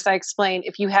of course, I explained,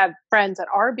 if you have friends that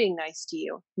are being nice to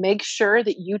you, make sure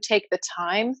that you take the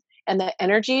time and the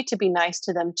energy to be nice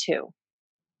to them too.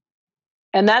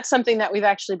 And that's something that we've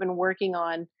actually been working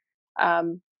on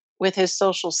with his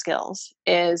social skills,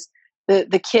 is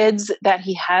the kids that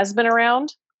he has been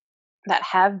around that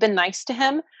have been nice to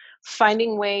him,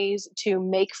 finding ways to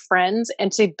make friends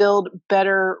and to build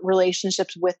better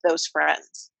relationships with those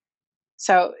friends.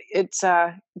 So it's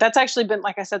that's actually been,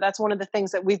 like I said, that's one of the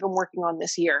things that we've been working on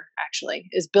this year, actually,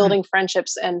 is building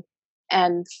friendships and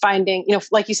finding,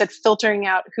 like you said, filtering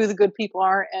out who the good people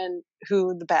are and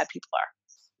who the bad people are.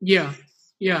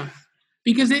 Yeah.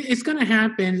 Because it's going to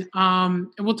happen. And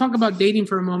we'll talk about dating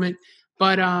for a moment,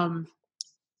 but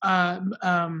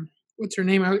what's her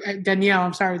name? Danielle,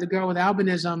 I'm sorry, the girl with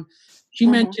albinism. She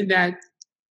mentioned that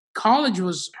college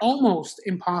was almost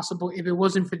impossible if it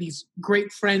wasn't for these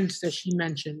great friends that she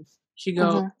mentioned. She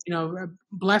goes,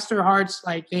 bless their hearts,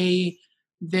 like they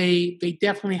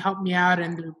definitely helped me out,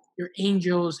 and they're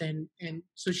angels, and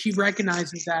so she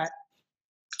recognizes that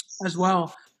as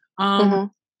well.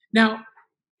 Now,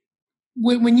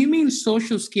 when you mean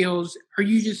social skills, are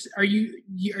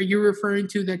you referring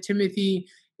to that Timothy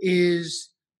is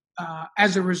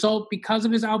as a result, because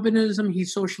of his albinism,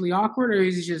 he's socially awkward, or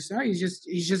he's just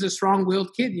a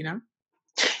strong-willed kid,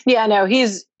 Yeah, no,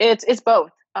 it's both.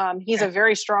 He's a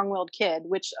very strong-willed kid,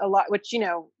 which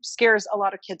scares a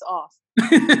lot of kids off.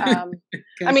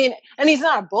 Okay. I mean, and he's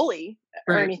not a bully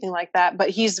or Right. anything like that, but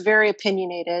he's very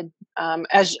opinionated.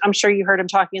 As I'm sure you heard him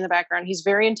talking in the background, he's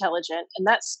very intelligent, and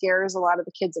that scares a lot of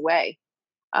the kids away.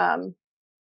 Um,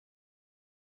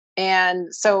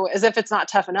 and so, as if it's not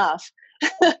tough enough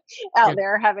Yeah. out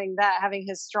there, having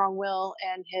his strong will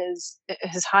and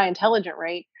his high intelligent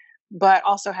rate, but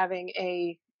also having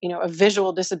a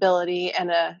visual disability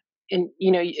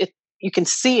you can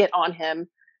see it on him,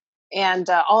 and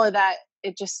all of that,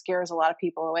 it just scares a lot of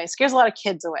people away. It scares a lot of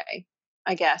kids away,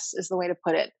 I guess is the way to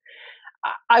put it.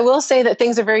 I will say that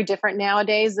things are very different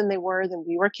nowadays than they were when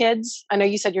we were kids. I know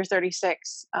you said you're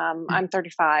 36. I'm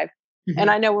 35. And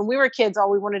Mhm. I know when we were kids, all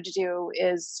we wanted to do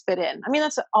is fit in. I mean,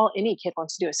 that's all any kid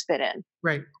wants to do is fit in.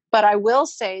 Right. But I will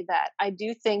say that I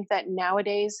do think that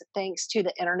nowadays, thanks to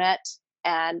the internet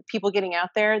and people getting out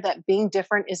there, that being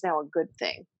different is now a good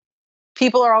thing.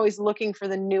 People are always looking for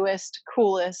the newest,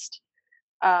 coolest,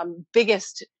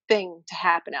 biggest thing to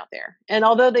happen out there. And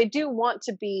although they do want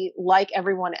to be like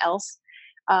everyone else,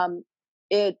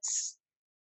 it's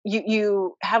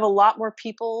you have a lot more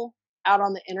people out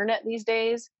on the internet these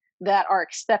days that are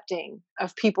accepting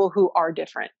of people who are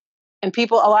different, and a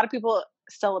lot of people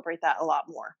celebrate that a lot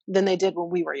more than they did when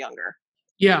we were younger.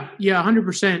 Yeah. Yeah.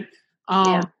 100%.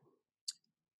 Um,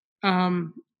 Yeah.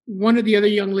 One of the other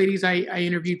young ladies I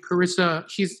interviewed, Carissa,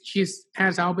 she's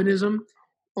has albinism,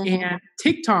 Hmm. and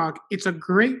TikTok. It's a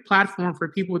great platform for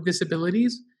people with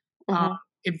disabilities. Uh, Hmm.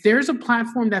 if there's a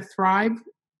platform that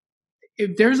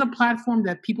if there's a platform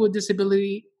that people with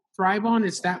disability thrive on,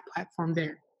 it's that platform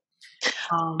there.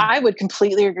 Um, I would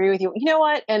completely agree with you. You know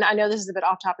what? And I know this is a bit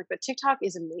off topic, but TikTok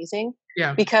is amazing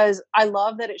yeah. because I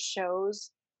love that it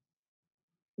shows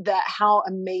that how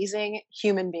amazing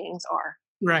human beings are.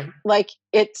 Right. Like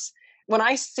it's when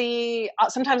I see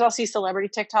sometimes I'll see celebrity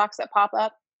TikToks that pop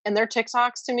up, and their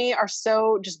TikToks to me are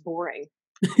so just boring,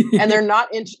 and they're not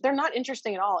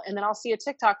interesting at all. And then I'll see a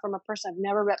TikTok from a person I've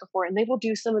never met before, and they will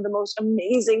do some of the most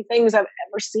amazing things I've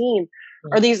ever seen, or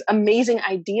Right. these amazing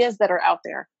ideas that are out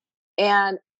there,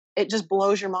 and it just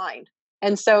blows your mind.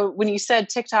 And so when you said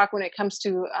TikTok, when it comes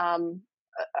to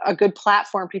a good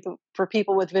platform for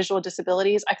people with visual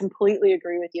disabilities, I completely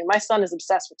agree with you. My son is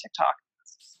obsessed with TikTok.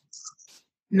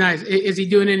 Nice. Is he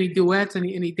doing any duets?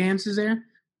 Any dances there?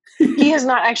 He has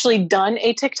not actually done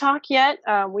a TikTok yet.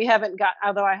 We haven't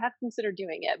although I have considered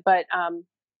doing it, but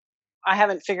I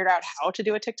haven't figured out how to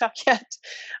do a TikTok yet.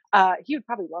 He would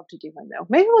probably love to do one though.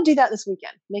 Maybe we'll do that this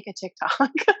weekend. Make a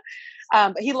TikTok.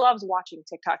 But he loves watching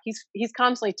TikTok. He's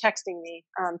constantly texting me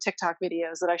TikTok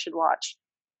videos that I should watch.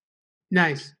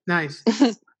 Nice. Nice.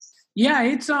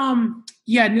 Yeah.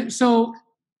 So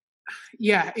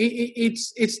yeah,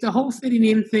 it's the whole fitting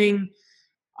in thing.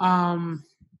 Um,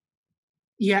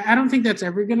 yeah, I don't think that's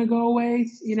ever gonna go away.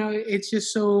 It's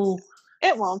just so.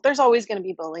 It won't. There's always going to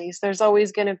be bullies. There's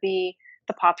always going to be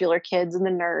the popular kids and the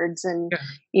nerds and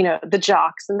Yeah. the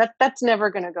jocks, and that's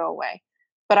never going to go away.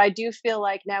 But I do feel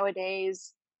like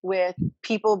nowadays, with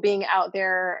people being out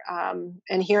there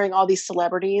and hearing all these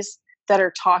celebrities that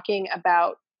are talking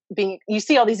about you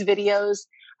see all these videos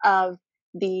of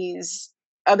these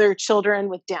other children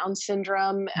with Down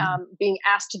syndrome Mhm. being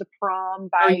asked to the prom Oh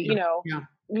by yeah,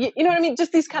 yeah, you know what I mean,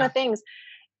 just these kind yeah, of things.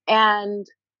 And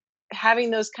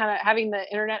having the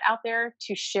internet out there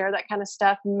to share that kind of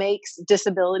stuff makes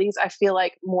disabilities, I feel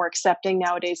like, more accepting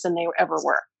nowadays than they ever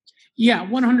were. yeah,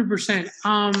 100%.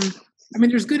 I mean,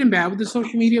 there's good and bad with the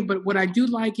social media, but what I do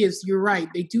like is you're right.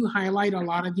 They do highlight a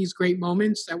lot of these great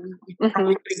moments that we Hmm.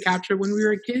 probably couldn't capture when we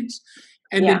were kids,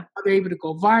 and then Yeah. they're able to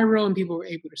go viral, and people were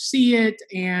able to see it.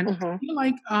 And Hmm. I feel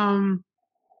like I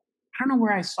don't know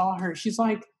where I saw her. She's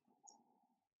like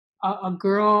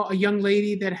a young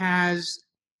lady that has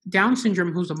Down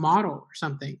syndrome who's a model or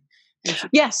something. And she,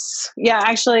 Yes. Yeah.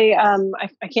 Actually,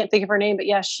 I can't think of her name, but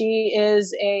yeah, she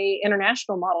is a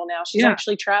international model now. She's yeah,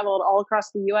 actually traveled all across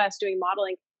the U.S. doing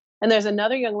modeling. And there's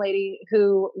another young lady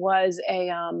who was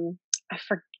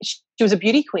she was a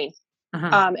beauty queen,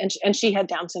 uh-huh, and she had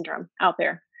Down syndrome out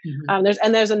there. mhm,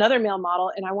 There's another male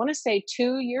model, and I want to say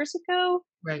 2 years ago,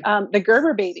 right. the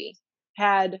Gerber baby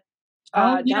had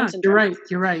Oh Down yeah, you're syndrome. right.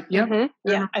 You're right. Yep, I Yeah,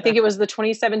 remember I that. think it was the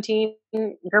 2017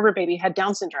 Gerber baby had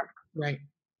Down syndrome. Right.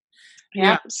 Yeah,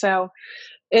 Yeah. so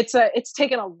it's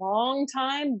taken a long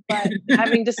time, but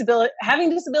having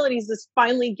disabilities is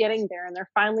finally getting there, and they're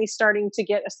finally starting to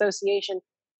get association.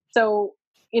 So,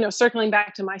 circling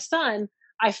back to my son,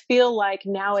 I feel like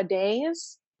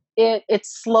nowadays it's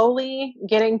slowly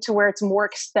getting to where it's more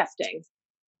accepting.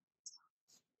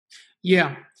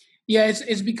 Yeah. Yeah,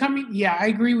 it's becoming. Yeah, I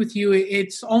agree with you.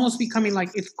 It's almost becoming like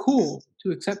it's cool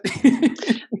to accept.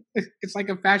 It's like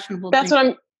a fashionable That's thing. what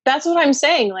I'm. That's what I'm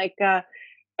saying. Like, and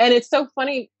it's so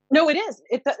funny. No, it is.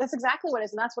 That's exactly what it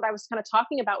is, and that's what I was kind of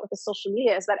talking about with the social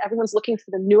media. Is that everyone's looking for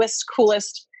the newest,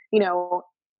 coolest.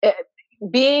 It,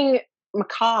 being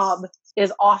macabre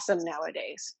is awesome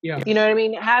nowadays. Yeah, You know what I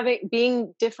mean? Having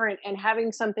being different and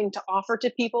having something to offer to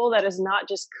people that is not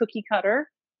just cookie cutter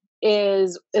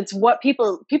it's what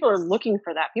people are looking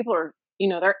for. That people are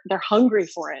they're hungry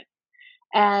for it,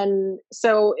 and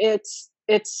so it's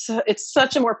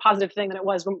such a more positive thing than it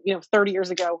was 30 years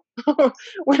ago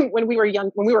when we were young,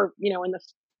 when we were in the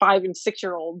 5 and 6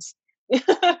 year olds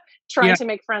trying yeah, to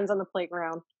make friends on the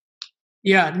playground.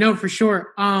 yeah. No, for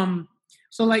sure.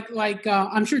 So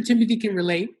I'm sure Timothy can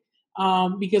relate.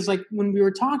 Because like when we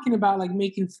were talking about like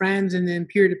making friends and then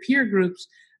peer to peer groups,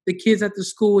 the kids at the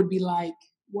school would be like,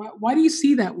 why do you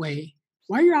see that way?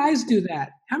 Why your eyes do that?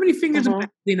 How many fingers am I Hmm.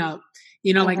 holding up?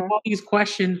 Like Hmm. all these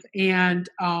questions, and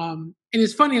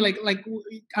it's funny,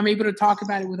 I'm able to talk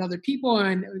about it with other people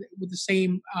and with the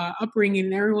same upbringing,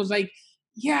 and everyone was like,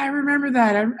 "Yeah, I remember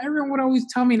that." Everyone would always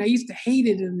tell me, and I used to hate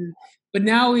it, but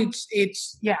now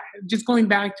it's yeah. Just going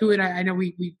back to it, I know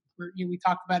we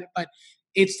talked about it, but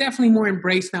it's definitely more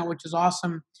embraced now, which is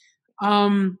awesome.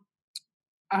 Um,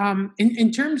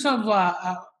 in terms of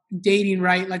dating,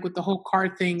 right? Like with the whole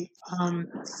car thing,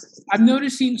 I'm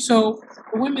noticing. So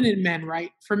for women and men,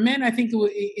 right? For men, I think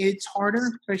it's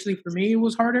harder, especially for me. It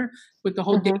was harder with the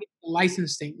whole Hmm. dating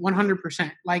license thing.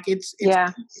 100%. Like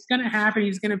Yeah. it's gonna happen.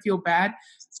 He's gonna feel bad.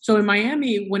 So in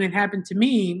Miami, when it happened to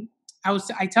me,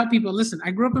 I tell people, listen,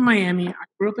 I grew up in Miami. I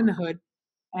grew up in the hood,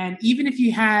 and even if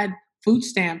you had food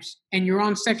stamps and you're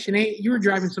on Section 8, you were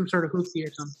driving some sort of hoopty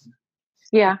or something.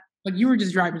 Yeah. Like you were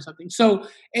just driving something. So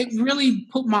it really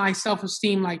put my self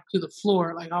esteem like to the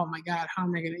floor. Like, oh my God, how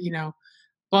am I gonna?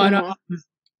 But Hmm.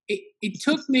 it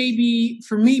took maybe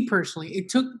for me personally, it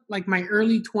took like my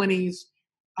early 20s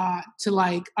to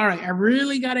like, all right, I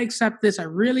really got to accept this. I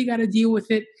really got to deal with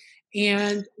it.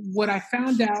 And what I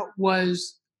found out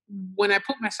was when I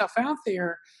put myself out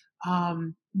there,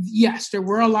 yes, there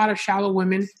were a lot of shallow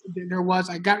women. There was.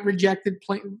 I got rejected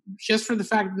just for the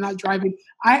fact of not driving.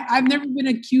 I've never been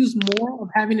accused more of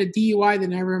having a DUI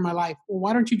than ever in my life. Well,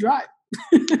 why don't you drive?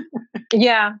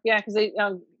 Yeah. Yeah. Because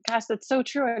gosh, that's so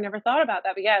true. I never thought about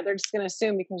that. But yeah, they're just gonna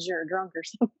assume because you're a drunk or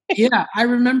something. Yeah, I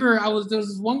remember there was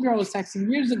this one girl I was texting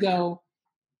years ago.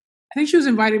 I think she was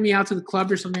inviting me out to the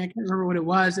club or something. I can't remember what it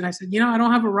was. And I said, I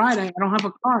don't have a ride. I don't have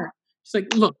a car. She's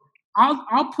like, look,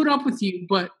 I'll put up with you,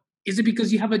 but is it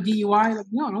because you have a DUI? Like,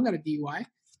 no, I don't got a DUI.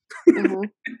 Hmm.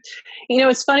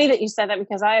 It's funny that you said that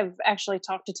because I've actually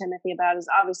talked to Timothy about is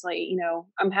obviously,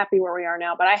 I'm happy where we are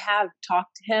now, but I have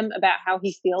talked to him about how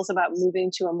he feels about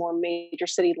moving to a more major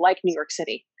city like New York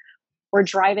City, where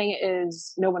driving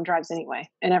is no one drives anyway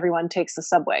and everyone takes the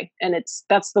subway and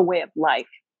that's the way of life.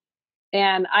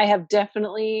 And I have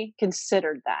definitely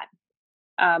considered that,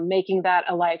 making that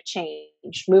a life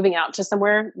change, moving out to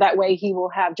somewhere that way he will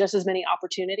have just as many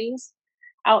opportunities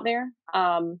out there.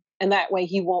 And that way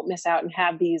he won't miss out and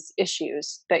have these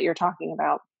issues that you're talking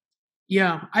about.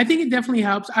 Yeah, I think it definitely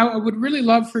helps. I would really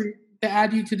love to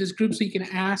add you to this group so you can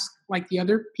ask like the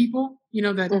other people,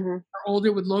 that Hmm. are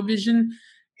older with low vision.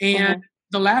 And Hmm.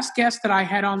 the last guest that I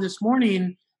had on this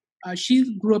morning,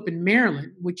 she grew up in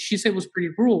Maryland, which she said was pretty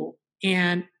rural,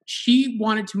 and she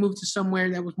wanted to move to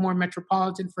somewhere that was more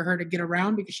metropolitan for her to get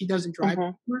around because she doesn't drive Hmm.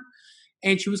 anymore.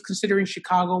 And she was considering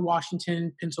Chicago,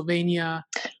 Washington, Pennsylvania.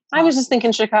 I Uh, was just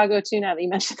thinking Chicago too. Now that you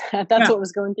mentioned that, that's yeah, what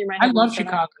was going through my I head when you love said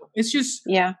that. Chicago. It's just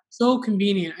Yeah. so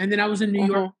convenient. And then I was in New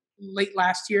York Hmm. late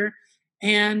last year,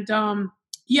 and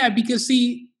yeah, because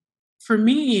see, for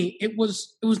me, it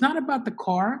was not about the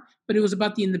car, but it was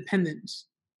about the independence,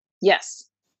 Yes.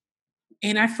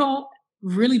 and I felt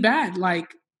really bad.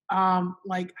 Like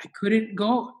I couldn't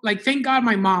go. Like, thank God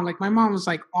my mom was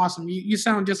like, awesome. You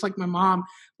sound just like my mom.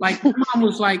 Like my mom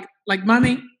was like,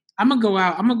 mommy, I'm gonna go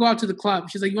out. I'm gonna go out to the club.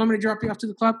 She's like, you want me to drop you off to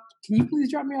the club? Can you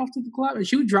please drop me off to the club? And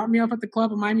she would drop me off at the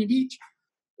club in Miami Beach.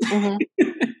 Hmm.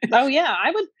 Oh yeah,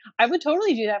 I would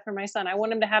totally do that for my son. I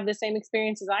want him to have the same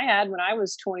experience as I had when I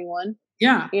was 21.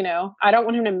 Yeah, I don't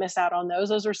want him to miss out on those.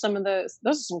 Those are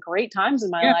some great times in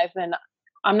my yeah, life, and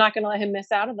I'm not going to let him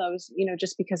miss out of those,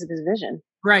 just because of his vision.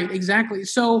 right, exactly.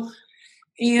 So,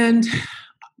 and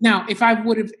now, if I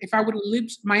would have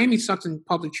lived, Miami sucks in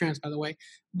public transit, by the way.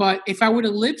 But if I would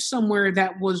have lived somewhere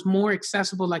that was more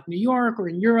accessible, like New York or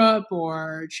in Europe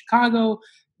or Chicago,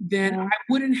 then Mhm. I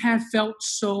wouldn't have felt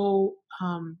so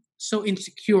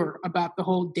insecure about the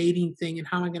whole dating thing and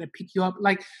how am I going to pick you up.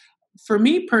 Like for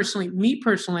me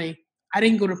personally, I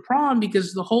didn't go to prom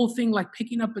because the whole thing, like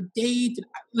picking up a date.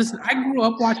 Listen, I grew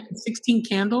up watching 16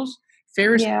 Candles,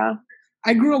 Ferris. Yeah.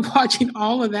 I grew up watching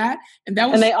all of that, and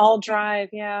And they all drive.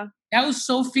 Yeah. that was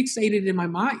so fixated in my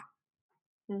mind,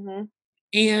 Hmm.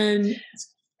 and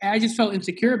I just felt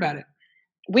insecure about it.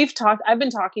 I've been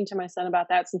talking to my son about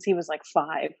that since he was like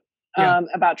 5, Yeah.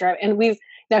 about driving. And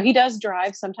now he does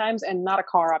drive sometimes, and not a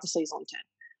car. Obviously he's only 10.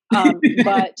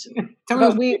 But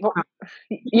Tell me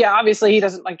yeah, obviously he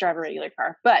doesn't like drive a regular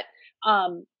car, but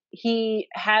he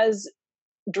has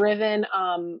driven,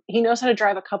 he knows how to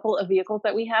drive a couple of vehicles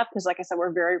that we have, because like I said,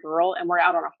 we're very rural and we're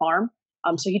out on a farm.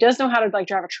 So he does know how to like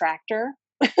drive a tractor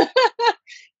to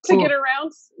Cool. get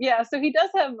around. Yeah, so he does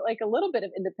have like a little bit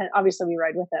of independent. Obviously we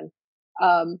ride with him.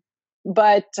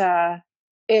 But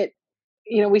it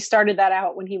we started that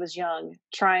out when he was young,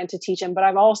 trying to teach him. But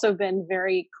I've also been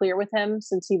very clear with him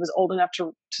since he was old enough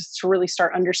to really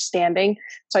start understanding.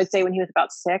 So I'd say when he was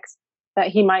about 6, that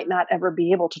he might not ever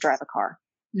be able to drive a car.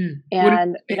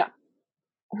 And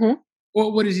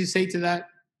what does he say to that?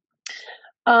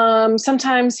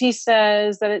 Sometimes he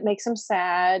says that it makes him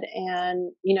sad,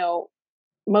 and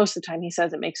most of the time he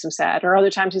says it makes him sad, or other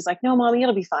times he's like, "No, mommy,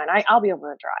 it'll be fine. I'll be able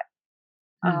to drive."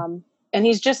 And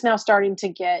he's just now starting to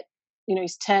get,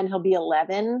 he's 10, he'll be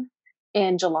 11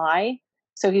 in July.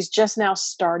 So he's just now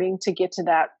starting to get to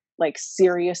that like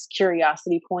serious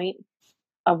curiosity point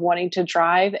of wanting to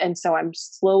drive. And so I'm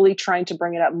slowly trying to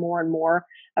bring it up more and more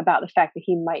about the fact that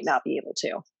he might not be able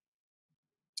to.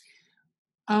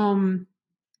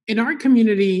 In our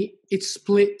community, it's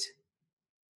split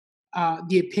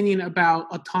the opinion about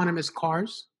autonomous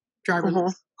cars,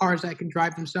 driverless cars that can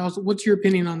drive themselves. What's your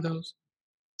opinion on those?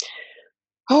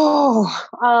 I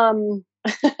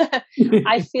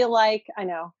feel like, I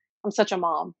know, I'm such a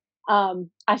mom.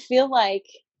 I feel like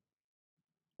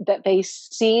that they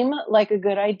seem like a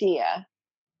good idea,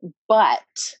 but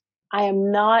I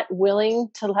am not willing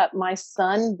to let my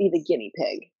son be the guinea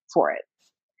pig for it.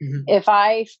 If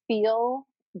I feel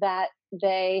that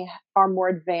they are more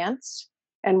advanced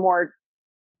and more,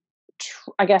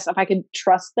 I guess if I could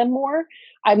trust them more,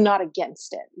 I'm not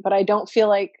against it, but I don't feel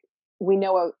like we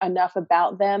know enough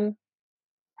about them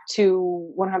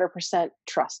to 100%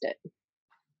 trust it.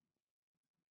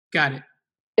 Got it.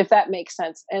 If that makes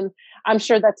sense. And I'm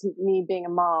sure that's me being a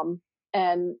mom,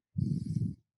 and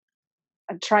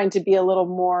I'm trying to be a little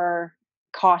more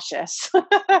cautious.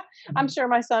 I'm sure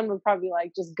my son would probably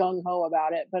like just gung ho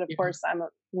about it, but of course I'm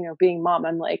being mom,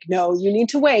 I'm like, no, you need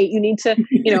to wait. You need to,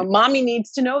 mommy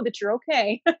needs to know that you're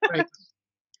okay. Right.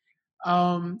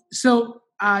 So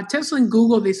Tesla and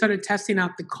Google, they started testing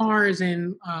out the cars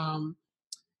in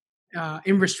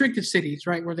restricted cities,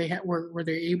 right, where where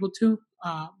they're able to,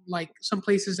 like some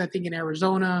places, I think in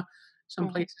Arizona, some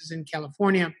places in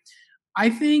California. I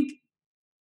think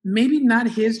maybe not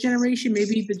his generation,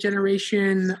 maybe the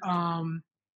generation.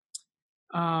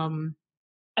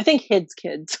 I think his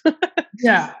kids.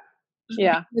 Yeah.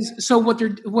 Yeah. So what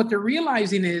they're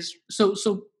realizing is,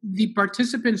 so the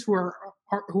participants who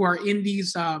are in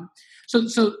these, so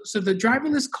the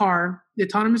driverless car, the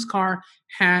autonomous car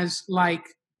has like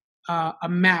a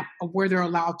map of where they're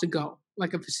allowed to go,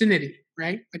 like a vicinity,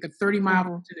 right? Like a 30-mile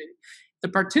vicinity. The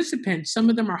participants,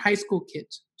 some of them are high school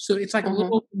kids. So it's like a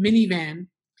little minivan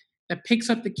that picks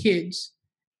up the kids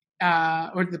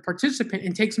or the participant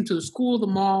and takes them to the school, the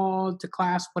mall, to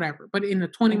class, whatever, but in a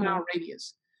 20-mile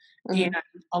radius. And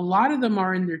a lot of them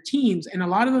are in their teens, and a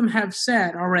lot of them have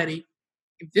said already,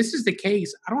 if this is the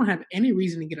case, I don't have any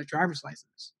reason to get a driver's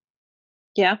license.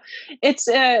 Yeah. It's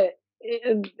the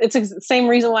same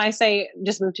reason why I say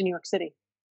just move to New York City.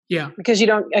 Yeah. Because you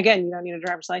don't need a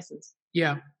driver's license.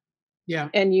 Yeah. Yeah.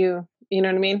 And you know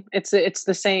what I mean? It's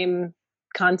the same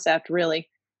concept, really.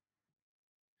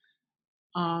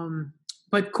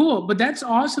 But cool. But that's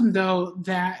awesome though,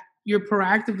 that you're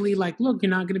proactively like, look, you're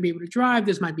not going to be able to drive.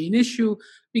 This might be an issue,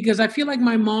 because I feel like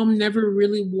my mom never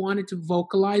really wanted to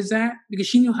vocalize that because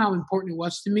she knew how important it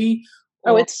was to me.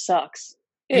 Oh, it sucks.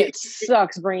 It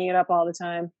sucks bringing it up all the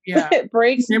time. Yeah. It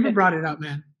breaks. You never brought it up,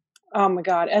 man. Oh my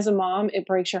God. As a mom, it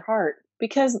breaks your heart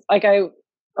because like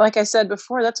I said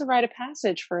before, that's a rite of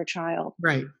passage for a child.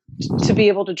 Right. To be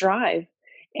able to drive.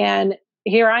 And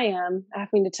here I am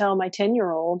having to tell my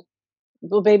 10-year-old,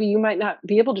 well, baby, you might not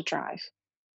be able to drive.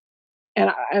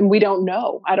 And we don't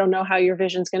know. I don't know how your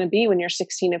vision's going to be when you're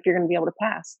 16, if you're going to be able to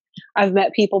pass. I've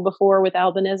met people before with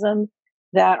albinism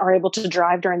that are able to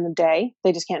drive during the day.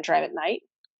 They just can't drive at night.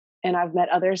 And I've met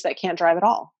others that can't drive at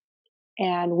all.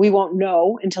 And we won't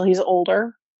know until he's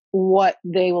older what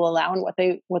they will allow and what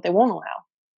they won't allow.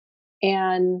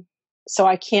 And so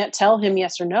I can't tell him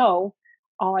yes or no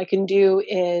all I can do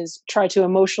is try to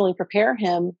emotionally prepare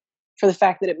him for the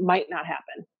fact that it might not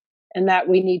happen and that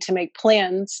we need to make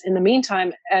plans in the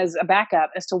meantime as a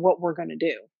backup as to what we're going to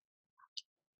do.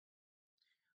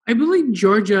 I believe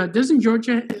doesn't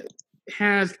Georgia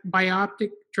has bioptic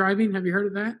driving? Have you heard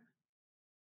of that?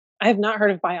 I have not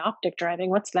heard of bioptic driving.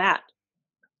 What's that?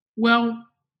 Well,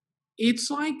 it's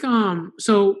like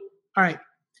so all right.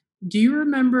 Do you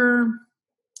remember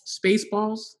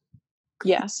Spaceballs?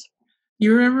 Yes.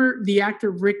 You remember the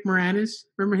actor Rick Moranis?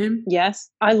 Remember him?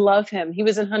 Yes. I love him. He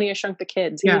was in Honey, I Shrunk the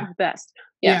Kids. He was the best.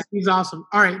 Yes. Yeah, he's awesome.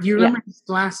 All right. Do you remember his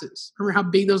glasses? Remember how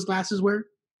big those glasses were?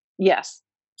 Yes.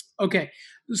 Okay.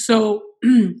 So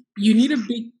you need a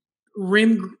big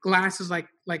rim glasses like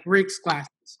Rick's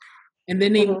glasses. And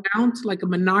then they mount like a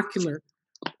monocular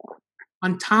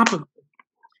on top of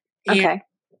it. And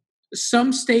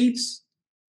some states,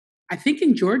 I think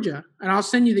in Georgia, and I'll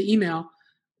send you the email,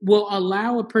 will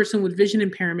allow a person with vision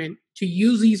impairment to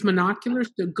use these monoculars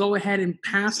to go ahead and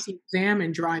pass the exam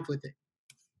and drive with it.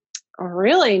 Oh,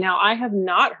 really? Now, I have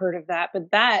not heard of that, but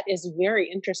that is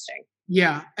very interesting.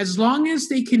 Yeah, as long as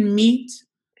they can meet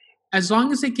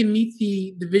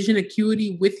the vision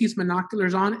acuity with these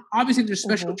monoculars on it. Obviously, there's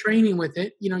special training with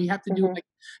it. You know, you have to do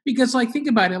because think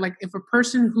about it. Like if a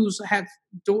person who's had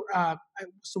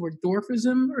what's the word,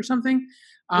 dwarfism or something,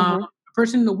 a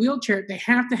person in the wheelchair, they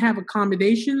have to have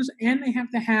accommodations and they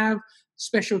have to have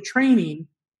special training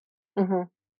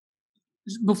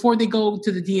before they go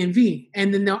to the DMV,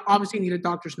 and then they'll obviously need a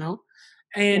doctor's note.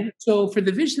 And so for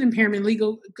the vision impairment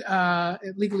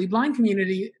legally blind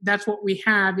community, that's what we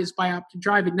have is bioptic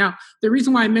driving. Now, the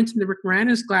reason why I mentioned the Rick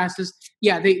Moranis glasses,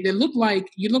 they look like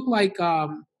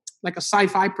like a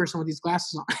sci-fi person with these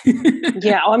glasses on.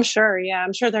 Yeah, I'm sure. Yeah,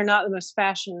 I'm sure they're not the most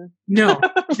fashion. No.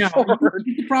 You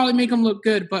could probably make them look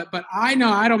good, but I know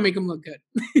I don't make them look good.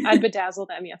 I'd bedazzle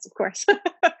them, yes, of course.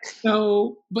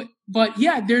 So, but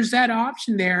yeah, there's that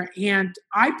option there. And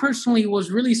I personally was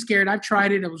really scared. I've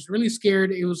tried it. I was really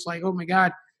scared. It was like, oh my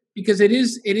God, because it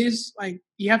is like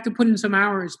you have to put in some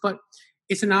hours, but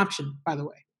it's an option, by the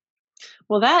way.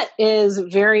 Well, that is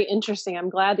very interesting. I'm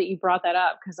glad that you brought that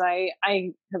up because I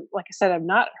have, like I said, I've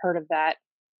not heard of that.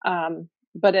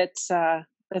 But it's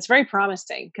very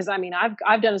promising because I mean,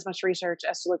 I've done as much research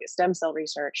as to look at stem cell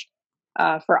research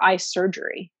for eye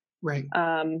surgery, right?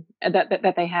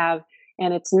 That they have,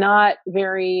 and it's not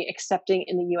very accepting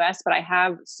in the U.S. But I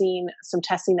have seen some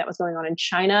testing that was going on in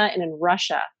China and in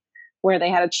Russia, where they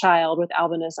had a child with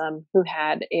albinism who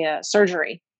had a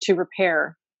surgery to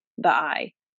repair the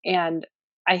eye, and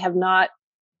I have not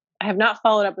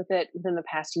followed up with it within the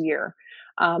past year.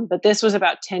 But this was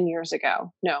about 10 years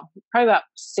ago. No, probably about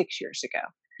 6 years ago.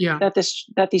 Yeah.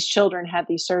 That these children had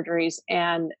these surgeries,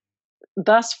 and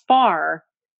thus far,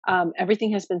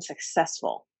 everything has been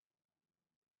successful.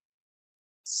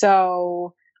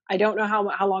 So I don't know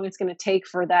how long it's going to take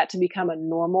for that to become a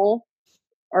normal,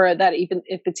 or that even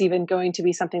if it's even going to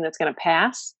be something that's going to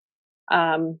pass.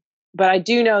 But I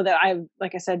do know that I've,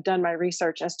 like I said, done my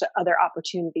research as to other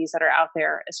opportunities that are out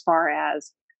there as far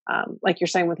as, like you're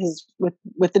saying,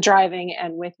 with the driving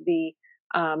and with the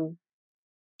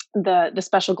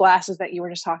special glasses that you were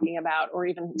just talking about, or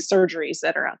even surgeries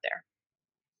that are out there.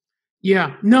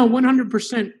 Yeah, no,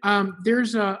 100%.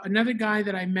 There's another guy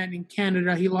that I met in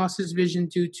Canada. He lost his vision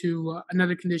due to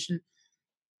another condition,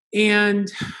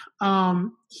 and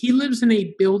he lives in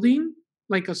a building,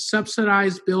 like a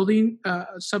subsidized building,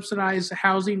 subsidized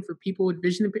housing for people with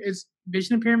vision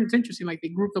impairment. It's interesting. Like they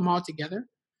group them all together.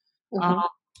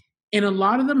 And a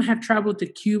lot of them have traveled to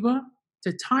Cuba,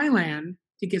 to Thailand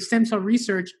to get stem cell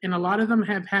research. And a lot of them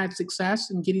have had success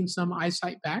in getting some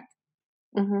eyesight back.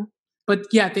 But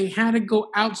yeah, they had to go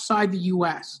outside the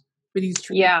U.S. for these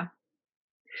treatments.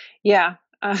 Yeah.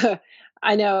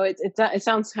 I know it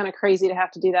sounds kind of crazy to have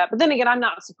to do that, but then again, I'm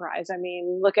not surprised. I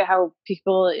mean, look at how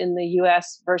people in the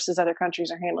U.S. versus other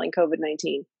countries are handling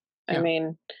COVID-19. I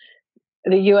mean,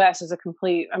 the U.S. is a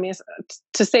complete. I mean,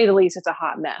 to say the least, it's a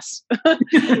hot mess.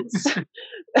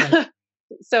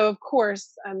 So, of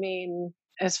course, I mean,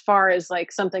 as far as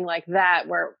like something like that,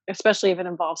 where especially if it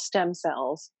involves stem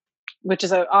cells, which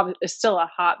is still a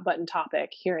hot button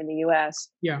topic here in the U.S.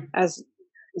 Yeah.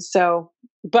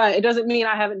 But it doesn't mean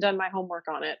I haven't done my homework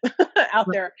on it out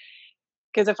there.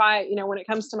 Because if when it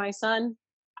comes to my son,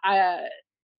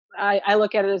 I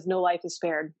look at it as no life is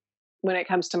spared when it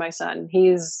comes to my son.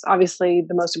 He's obviously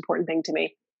the most important thing to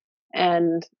me.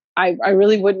 And I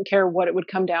really wouldn't care what it would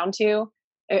come down to.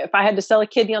 If I had to sell a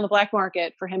kidney on the black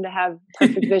market for him to have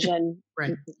perfect vision,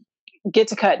 right. Get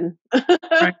to cutting.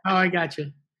 Right. Oh, I got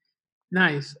you.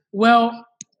 Nice. Well,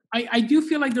 I do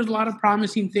feel like there's a lot of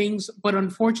promising things, but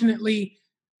unfortunately,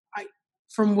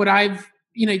 from what I've,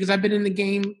 because I've been in the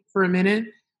game for a minute,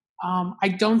 I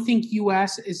don't think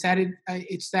U.S. is that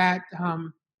it's that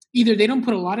either they don't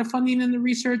put a lot of funding in the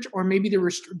research, or maybe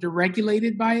they're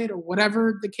regulated by it, or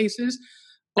whatever the case is.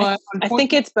 But I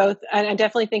think it's both. I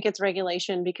definitely think it's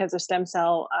regulation because of stem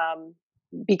cell,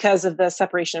 because of the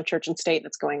separation of church and state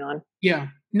that's going on. Yeah.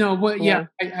 No, but yeah,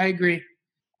 I agree.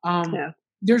 Yeah.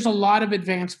 There's a lot of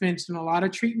advancements and a lot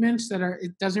of treatments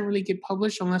it doesn't really get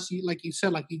published unless you, like you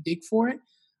said, like you dig for it.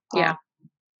 Yeah.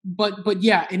 But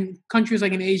yeah, in countries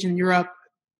like in Asia and Europe,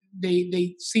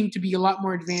 they seem to be a lot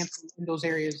more advanced in those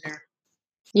areas there.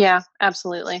 Yeah,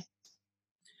 absolutely.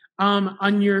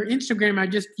 On your Instagram, I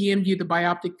just DM'd you the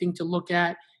bioptic thing to look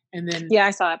at, and then yeah,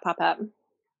 I saw it pop up.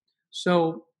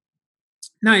 So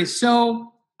nice.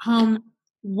 So,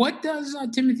 what does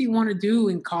Timothy want to do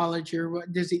in college, or what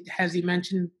has he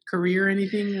mentioned career or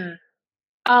anything? Or?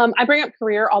 I bring up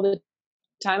career all the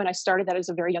time, and I started that at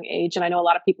a very young age, and I know a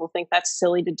lot of people think that's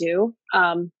silly to do.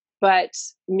 But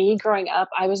me growing up,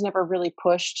 I was never really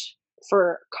pushed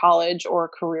for college or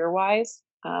career wise.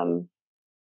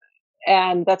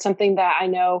 And that's something that I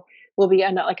know will be,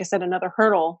 like I said, another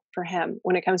hurdle for him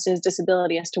when it comes to his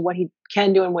disability as to what he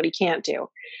can do and what he can't do.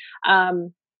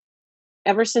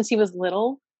 Ever since he was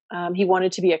little, he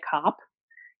wanted to be a cop.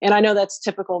 And I know that's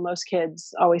typical. Most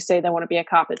kids always say they want to be a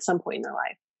cop at some point in their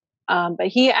life. But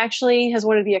he actually has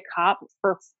wanted to be a cop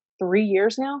for 3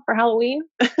 years now for Halloween.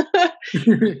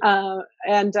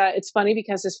 And it's funny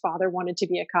because his father wanted to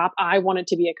be a cop. I wanted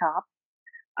to be a cop.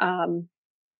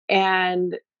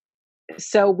 And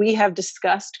so we have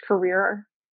discussed career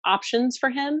options for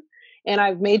him. And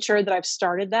I've made sure that I've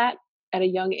started that at a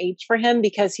young age for him,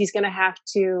 because he's going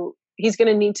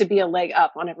to need to be a leg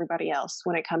up on everybody else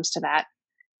when it comes to that.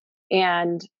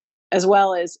 And as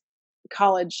well as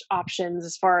college options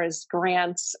as far as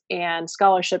grants and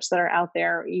scholarships that are out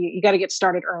there, you got to get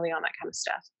started early on that kind of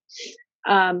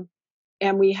stuff.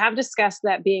 And we have discussed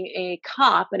that being a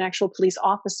cop, an actual police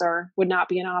officer, would not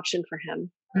be an option for him.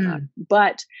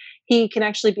 But he can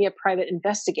actually be a private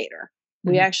investigator.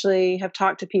 We actually have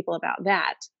talked to people about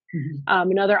that.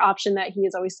 Another option that he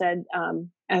has always said,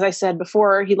 as I said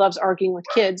before, he loves arguing with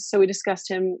kids. So we discussed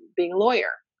him being a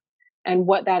lawyer and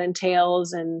what that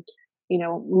entails, and,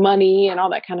 money and all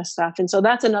that kind of stuff. And so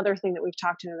that's another thing that we've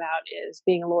talked to him about, is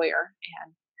being a lawyer.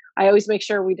 And I always make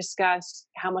sure we discuss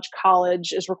how much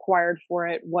college is required for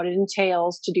it, what it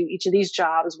entails to do each of these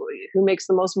jobs, who makes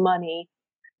the most money.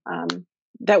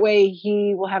 That way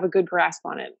he will have a good grasp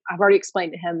on it. I've already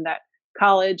explained to him that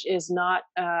college is not,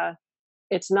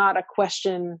 it's not a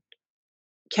question,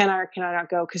 can I or can I not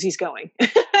go, because he's going.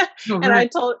 And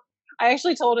I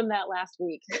actually told him that last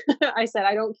week. I said,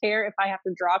 I don't care if I have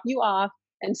to drop you off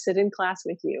and sit in class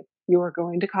with you. You are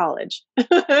going to college.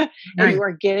 And you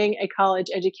are getting a college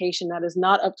education that is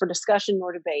not up for discussion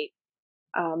nor debate.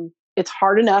 It's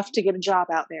hard enough to get a job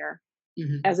out there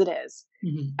as it is.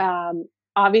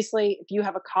 Obviously, if you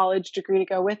have a college degree to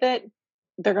go with it,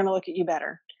 they're going to look at you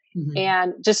better.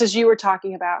 And just as you were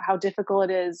talking about how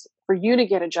difficult it is for you to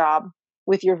get a job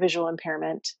with your visual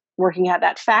impairment, working at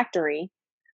that factory,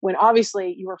 when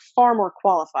obviously you are far more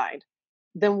qualified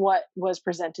than what was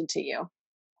presented to you.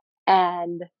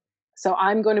 And so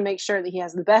I'm going to make sure that he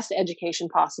has the best education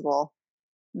possible.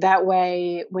 That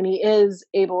way, when he is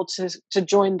able to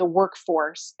join the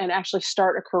workforce and actually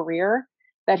start a career,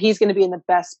 that he's going to be in the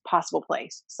best possible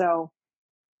place. So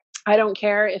I don't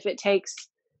care if it takes,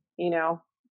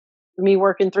 me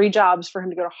working 3 jobs for him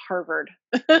to go to Harvard.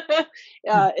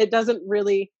 It doesn't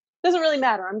really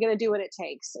matter. I'm going to do what it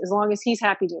takes as long as he's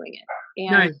happy doing it.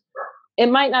 And it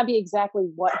might not be exactly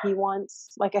what he wants.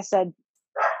 Like I said,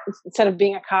 instead of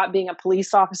being a cop, being a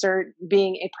police officer,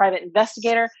 being a private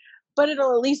investigator, but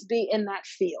it'll at least be in that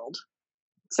field.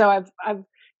 So I've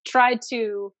tried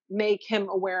to make him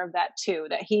aware of that too,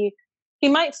 that he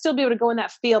might still be able to go in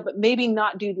that field, but maybe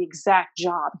not do the exact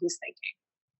job he's thinking.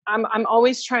 I'm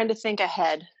always trying to think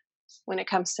ahead when it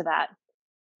comes to that.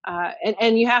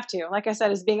 And you have to, like I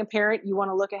said, as being a parent, you want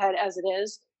to look ahead as it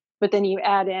is, but then you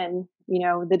add in,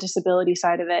 the disability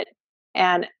side of it.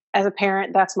 And as a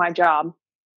parent, that's my job,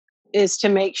 is to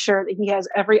make sure that he has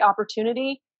every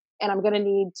opportunity, and I'm going to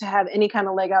need to have any kind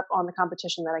of leg up on the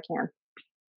competition that I can.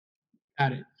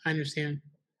 Got it. I understand.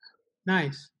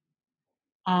 Nice.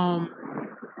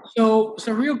 So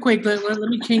real quick, let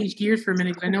me change gears for a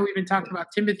minute, because I know we've been talking about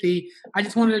Timothy. I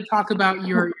just wanted to talk about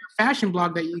your fashion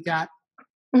blog that you got.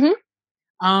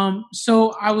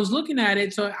 So I was looking at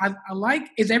it. So I like,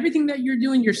 is everything that you're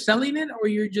doing, you're selling it, or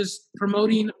you're just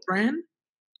promoting a brand?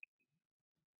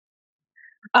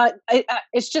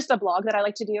 It's just a blog that I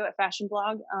like to do, a fashion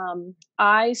blog.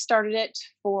 I started it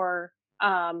for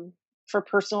for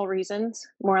personal reasons,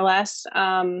 more or less.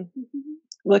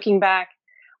 Looking back,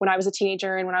 when I was a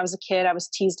teenager and when I was a kid, I was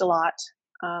teased a lot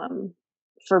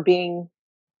for being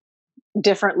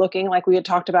different looking, like we had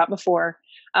talked about before.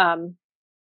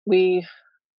 We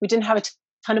we didn't have a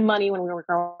ton of money when we were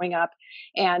growing up,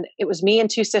 and it was me and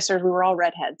two sisters. We were all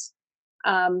redheads.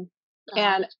 And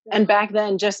back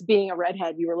then, just being a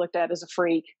redhead, you were looked at as a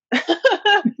freak.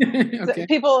 Okay.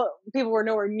 People were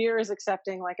nowhere near as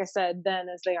accepting, like I said, then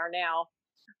as they are now.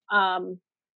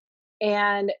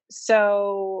 And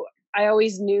so I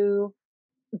always knew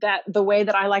that the way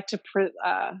that I like to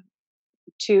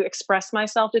express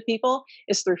myself to people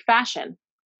is through fashion,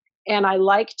 and I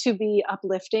like to be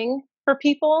uplifting for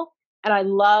people, and I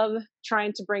love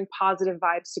trying to bring positive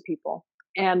vibes to people.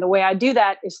 And the way I do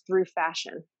that is through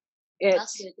fashion.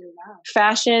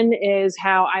 Fashion is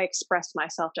how I express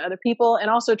myself to other people and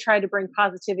also try to bring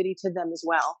positivity to them as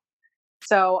well.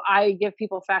 So I give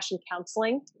people fashion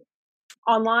counseling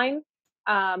online.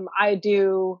 I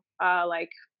do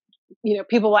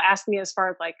people will ask me as far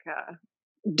as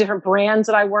different brands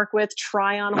that I work with,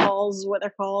 try on hauls, what they're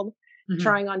called,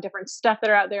 trying on different stuff that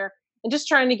are out there, and just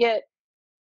trying to get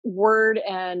word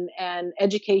and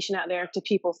education out there to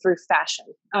people through fashion,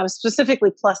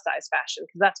 specifically plus size fashion,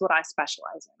 because that's what I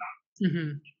specialize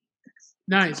in.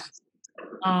 Nice.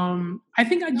 I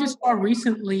think I just saw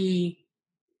recently,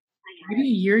 maybe a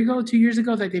year ago, 2 years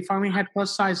ago, that they finally had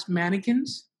plus size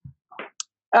mannequins.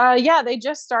 Yeah, they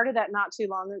just started that not too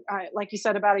long, like you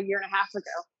said, about a year and a half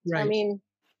ago. Right. I mean,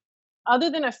 other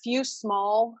than a few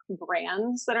small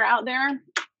brands that are out there,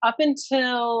 up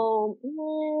until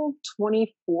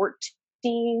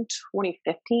 2014,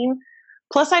 2015,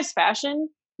 plus size fashion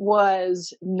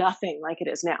was nothing like it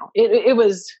is now. It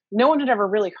was, no one had ever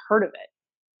really heard of it.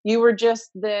 You were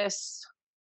just this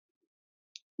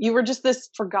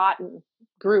forgotten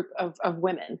group of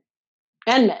women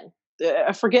and men,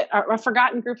 a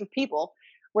forgotten group of people,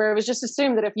 where it was just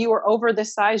assumed that if you were over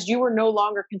this size, you were no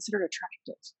longer considered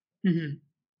attractive.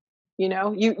 You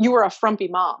know, you were a frumpy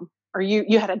mom, or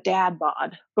you had a dad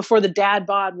bod before the dad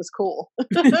bod was cool.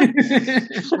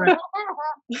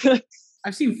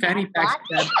 I've seen fanny packs.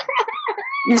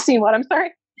 You've seen what? I'm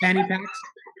sorry? Fanny packs.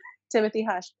 Timothy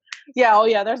Hush. Yeah. Oh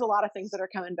yeah. There's a lot of things that are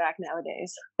coming back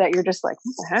nowadays that you're just like,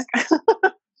 what the heck?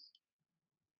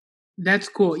 That's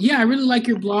cool. Yeah, I really like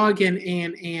your blog and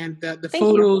the Thank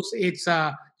photos. You. It's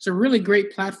a really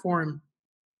great platform.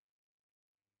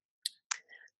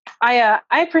 I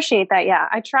appreciate that. Yeah,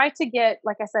 I try to get,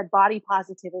 like I said, body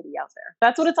positivity out there.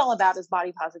 That's what it's all about, is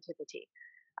body positivity.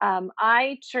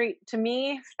 To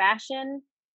me, fashion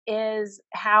is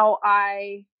how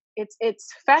it's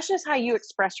fashion is how you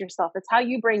express yourself. It's how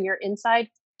you bring your inside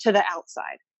to the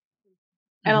outside.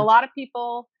 And a lot of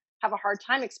people have a hard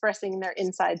time expressing their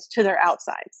insides to their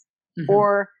outsides.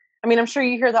 Or, I mean, I'm sure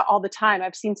you hear that all the time.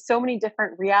 I've seen so many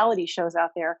different reality shows out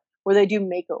there where they do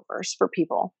makeovers for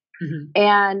people.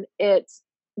 And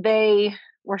they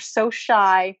were so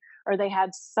shy, or they had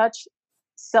such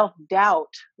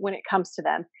self-doubt when it comes to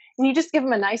them. And you just give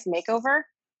them a nice makeover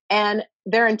and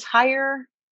their entire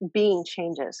being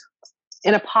changes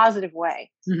in a positive way.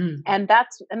 And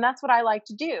that's what I like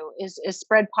to do is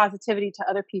spread positivity to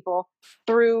other people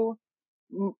through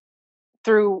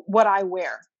what I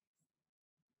wear.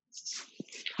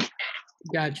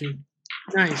 Got you.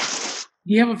 Nice.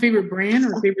 Do you have a favorite brand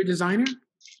or a favorite designer?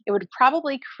 It would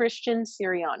probably Christian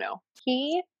Siriano.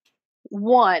 He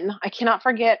won, I can't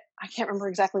remember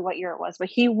exactly what year it was, but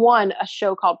he won a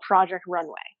show called Project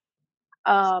Runway.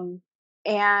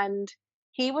 And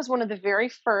he was one of the very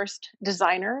first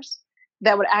designers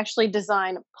that would actually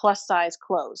design plus size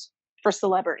clothes for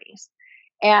celebrities.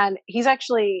 And he's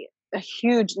actually a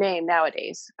huge name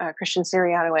nowadays, Christian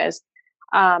Siriano is.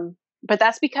 But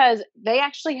that's because they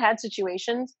actually had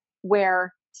situations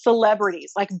where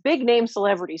celebrities, like big name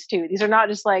celebrities too, these are not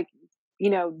just like,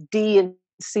 D and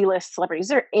C list celebrities,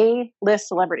 they're A-list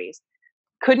celebrities,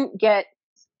 couldn't get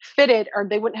fitted, or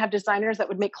they wouldn't have designers that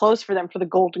would make clothes for them for the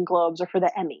Golden Globes or for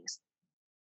the Emmys.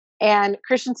 And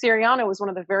Christian Siriano was one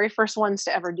of the very first ones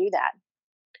to ever do that.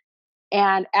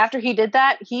 And after he did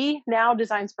that, he now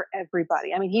designs for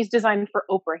everybody. I mean, he's designed for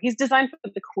Oprah. He's designed for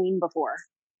the Queen before.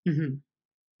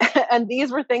 And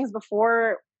these were things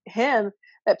before him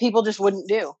that people just wouldn't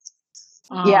do.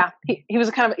 Yeah. He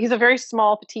was he's a very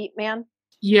small, petite man.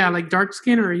 Yeah. Like dark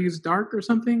skin, or he was dark or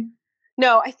something.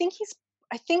 No, I think he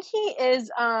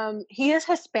is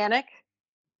Hispanic.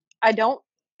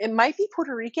 It might be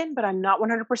Puerto Rican, but I'm not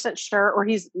 100% sure, or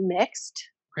he's mixed.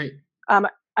 Right.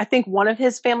 I think one of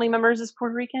his family members is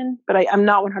Puerto Rican, but I'm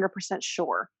not 100%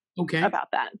 sure. Okay. about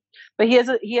that. But he has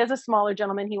a smaller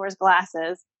gentleman. He wears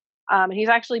glasses. And he's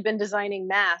actually been designing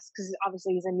masks because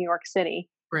obviously he's in New York City.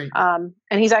 Right. And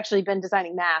he's actually been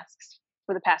designing masks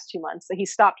for the past 2 months. So he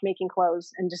stopped making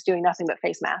clothes and just doing nothing but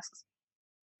face masks.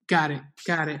 Got it.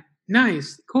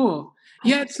 Nice. Cool.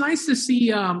 Yeah, it's nice to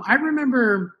see. I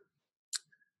remember,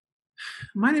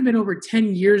 might have been over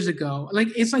 10 years ago. Like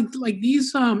it's like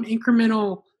these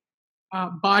incremental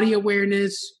body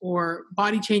awareness or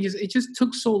body changes. It just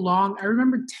took so long. I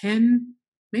remember 10,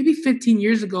 maybe 15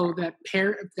 years ago that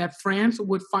France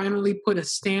would finally put a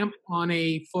stamp on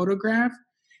a photograph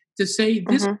to say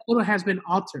this photo has been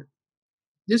altered.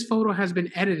 This photo has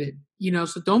been edited.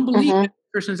 So don't believe that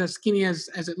the person's as skinny as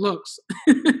it looks.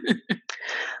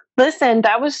 Listen,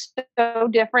 that was so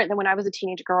different than when I was a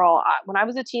teenage girl. When I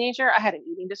was a teenager, I had an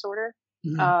eating disorder.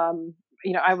 I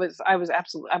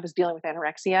was dealing with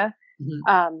anorexia.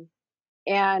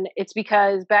 And it's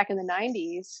because back in the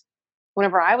 90s,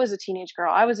 whenever I was a teenage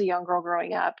girl, I was a young girl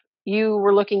growing up, you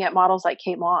were looking at models like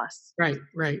Kate Moss.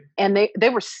 Right. And they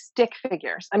were stick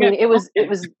figures. I mean, it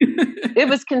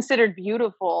was considered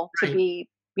beautiful to be,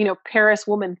 Paris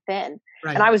woman thin.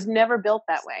 Right. And I was never built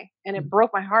that way. And it broke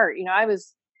my heart. I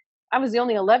was the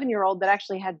only 11-year-old that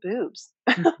actually had boobs.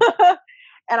 And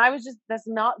that's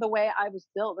not the way I was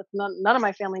built. None of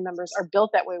my family members are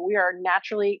built that way. We are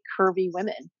naturally curvy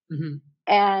women.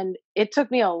 And it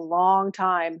took me a long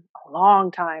time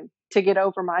to get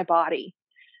over my body.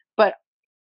 But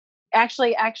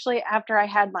actually, after I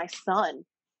had my son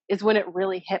is when it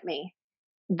really hit me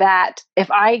that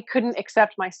if I couldn't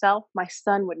accept myself, my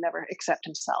son would never accept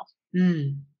himself.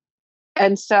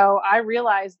 And so I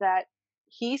realized that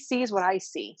he sees what I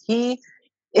see.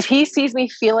 If he sees me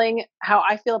feeling how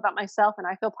I feel about myself and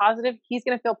I feel positive, he's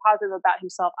going to feel positive about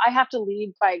himself. I have to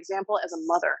lead by example as a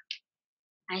mother.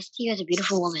 I see you as a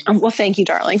beautiful woman. Well, thank you,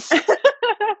 darling. See,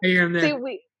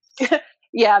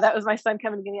 yeah, that was my son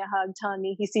coming to give me a hug, telling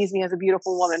me he sees me as a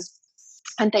beautiful woman.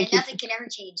 And thank you. Nothing can ever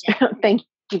change that. Thank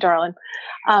you, darling.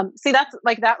 See, that's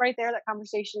like that right there, that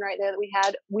conversation right there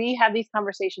that we have these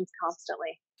conversations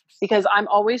constantly because I'm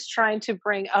always trying to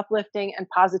bring uplifting and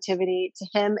positivity to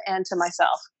him and to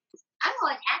myself. I'm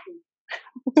always happy.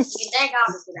 You thank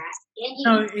God for that.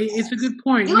 No, it's a good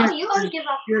point. You always give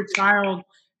up. You're a child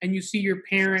and you see your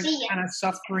parents kind of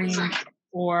suffering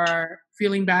or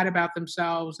feeling bad about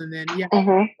themselves, and then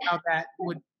how that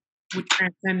would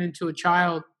transcend into a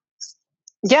child.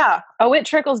 Yeah. Oh, it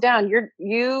trickles down.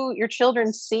 Your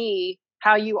children see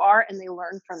how you are and they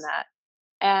learn from that.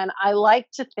 And I like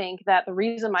to think that the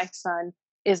reason my son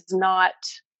is not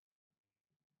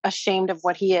ashamed of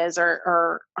what he is,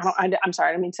 or I'm sorry,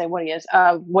 I didn't mean to say what he is,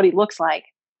 what he looks like,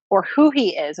 or who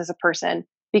he is as a person,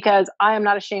 because I am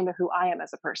not ashamed of who I am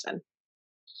as a person.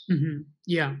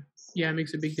 Yeah, it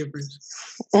makes a big difference.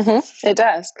 It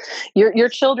does. Your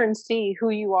children see who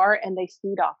you are and they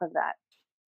feed off of that.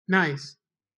 Nice.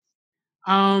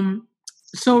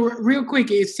 So real quick,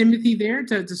 is Timothy there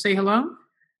to say hello?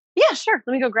 Yeah, sure.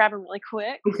 Let me go grab him really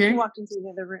quick. Okay. He walked into the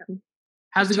other room.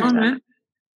 How's it going, man?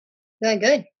 Doing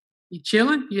good. You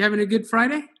chilling? You having a good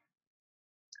Friday?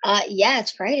 Yeah,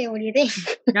 it's Friday. What do you think?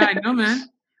 Yeah, I know, man.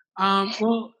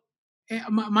 Well,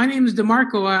 my name is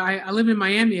DeMarco. I live in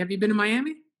Miami. Have you been to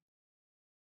Miami?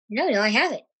 No, I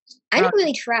haven't. I didn't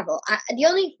really travel.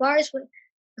 The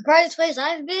farthest place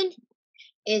I've been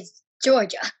is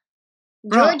Georgia.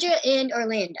 Georgia and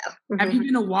Orlando. Have you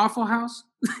been to Waffle House?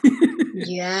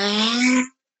 Yeah.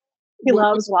 He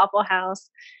loves Waffle House.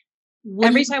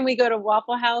 Every time we go to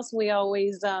Waffle House, we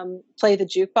always play the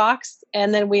jukebox,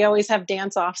 and then we always have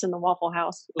dance-offs in the Waffle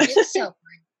House. It's so fun.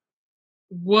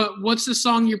 What's the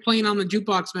song you're playing on the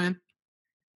jukebox, man?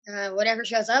 Whatever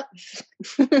shows up.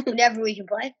 Whatever we can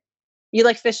play. You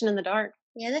like Fishing in the Dark.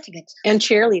 Yeah, that's a good song. And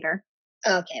Cheerleader.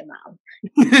 Okay, Mom.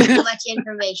 Too much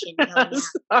information going out.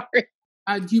 Sorry.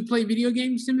 Do you play video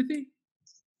games, Timothy?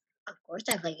 Of course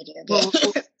I play video games.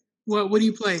 What do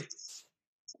you play?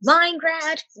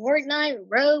 Minecraft, Fortnite,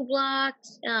 Roblox,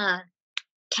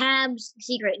 Tabs,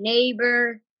 Secret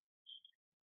Neighbor.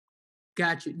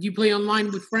 Gotcha. Do you play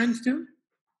online with friends too?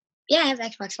 Yeah, I have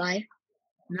Xbox Live.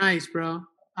 Nice, bro.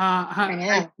 Are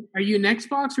you an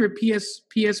Xbox or a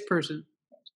PS person?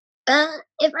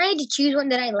 If I had to choose one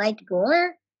that I liked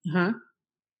more, I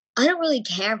don't really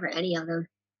care for any of them.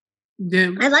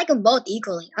 Then, I like them both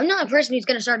equally. I'm not a person who's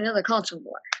going to start another console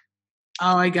war.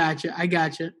 Oh, I gotcha. I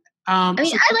like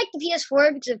the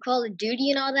PS4 because of Call of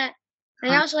Duty and all that.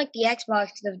 And I also like the Xbox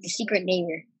because of the Secret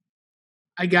Neighbor.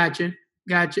 I gotcha.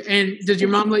 And does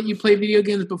your mom let you play video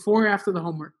games before or after the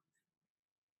homework?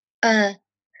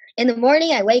 In the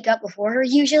morning, I wake up before her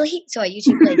usually, so I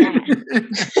usually play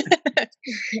that.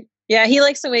 Yeah, he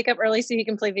likes to wake up early so he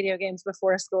can play video games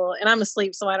before school, and I'm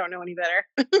asleep, so I don't know any better.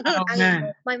 Oh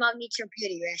man, My mom needs her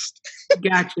beauty rest.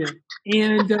 gotcha.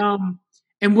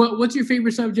 And what's your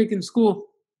favorite subject in school?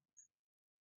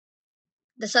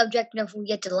 The subject of we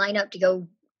get to line up to go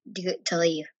to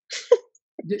leave.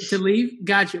 To leave?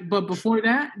 Gotcha. But before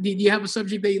that, did you have a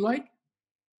subject that you like?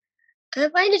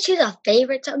 If I had to choose a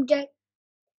favorite subject,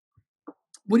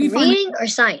 What do you find reading or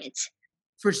science?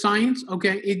 for science?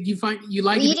 Okay, you find you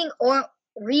like it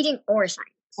Reading or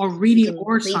science. or You reading can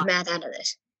or leave science? math out of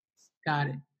this. Got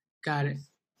it. Got it.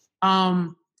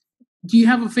 Do you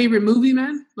have a favorite movie,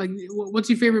 man? Like, what's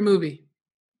your favorite movie?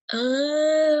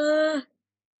 Trying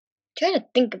to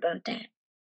think about that.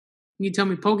 Can you tell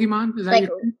me Pokemon? Is that Like,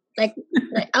 your thing?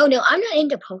 like, oh no, I'm not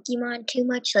into Pokemon too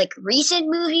much. Like recent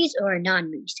movies or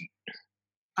non-recent.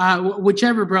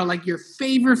 Whichever, bro. Like your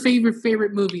favorite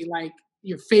movie. Like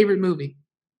your favorite movie.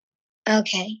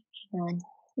 Okay, hang on.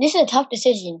 This is a tough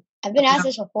decision. I've been asked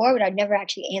this before, but I've never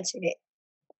actually answered it.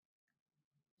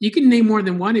 You can name more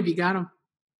than one if you got them.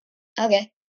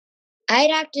 Okay,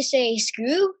 I'd have to say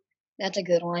Screw. That's a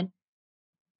good one.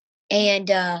 And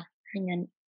hang on,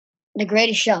 The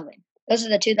Greatest Showman. Those are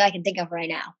the two that I can think of right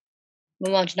now. My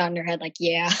mom's nodding her head like,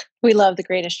 yeah. We love The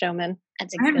Greatest Showman.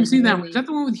 That's a I haven't good seen that one. movie. Is that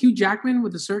the one with Hugh Jackman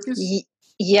with the circus?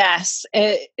 Yes,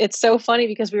 it's so funny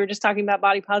because we were just talking about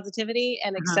body positivity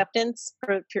and acceptance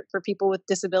for people with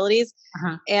disabilities,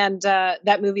 and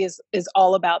that movie is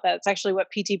all about that. It's actually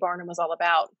what P.T. Barnum was all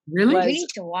about. Really? We need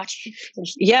to watch it.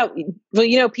 Yeah, well,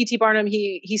 you know, P.T. Barnum,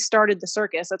 he started the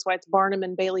circus. That's why it's Barnum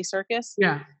and Bailey Circus.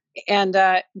 Yeah. And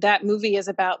that movie is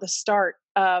about the start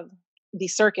of the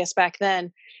circus back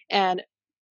then, and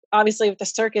obviously with the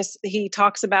circus, he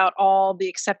talks about all the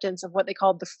acceptance of what they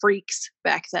called the freaks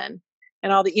back then.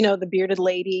 And all the, you know, the bearded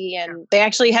lady, and they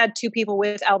actually had two people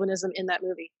with albinism in that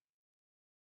movie.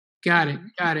 Got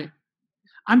it.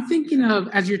 I'm thinking of,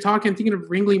 as you're talking, I'm thinking of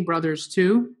Ringling Brothers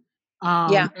too.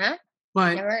 Yeah.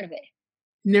 But Never heard of it.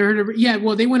 never heard of it. Yeah,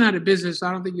 well, they went out of business, so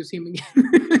I don't think you'll see them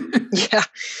again. Yeah.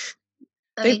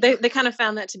 They kind of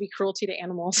found that to be cruelty to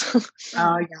animals.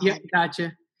 Yeah,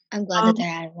 gotcha. I'm glad that they're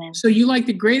out of them. So you like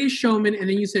The Greatest Showman, and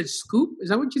then you said Scoop? Is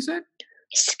that what you said?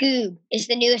 Scoob is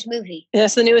the newest movie.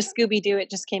 That's the newest Scooby-Doo. It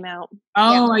just came out.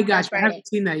 Oh, Yeah, I got you. I right. haven't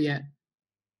seen that yet.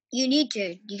 You need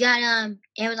to. You got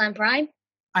Amazon Prime?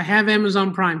 I have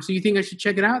Amazon Prime, so you think I should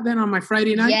check it out then on my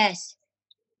Friday night? Yes.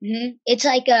 It's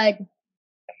like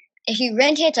if you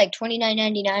rent it, it's like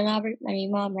 $29.99, Robert. I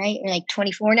mean, Mom, right? Or like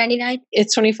 $24.99.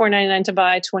 It's $24.99 to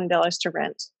buy, $20 to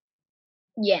rent.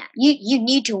 Yeah, you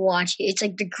need to watch it. It's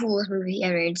like the coolest movie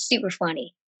ever. It's super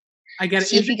funny. I got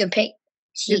See if you can pick.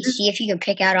 See if you can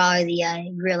pick out all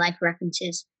the real life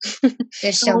references.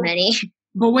 There's so many.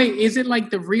 But wait, is it like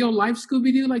the real life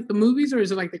Scooby-Doo, like the movies, or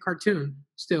is it like the cartoon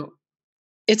still?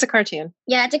 It's a cartoon.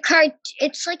 Yeah,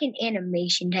 it's like an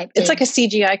animation type thing. It's like a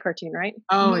CGI cartoon, right?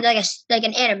 Oh, like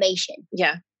an animation.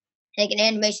 Yeah. Like an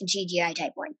animation CGI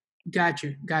type one.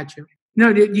 Gotcha. No,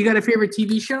 you got a favorite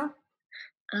TV show?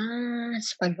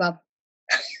 SpongeBob.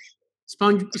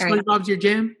 SpongeBob's your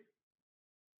jam?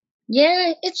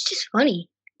 Yeah, it's just funny.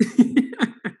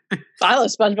 I love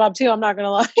SpongeBob too, I'm not going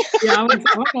to lie. Yeah, I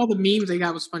like all the memes they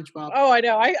got with SpongeBob. Oh, I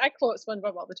know. I quote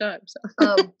SpongeBob all the time.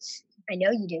 So. I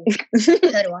know you do. So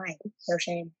do I. No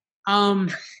shame.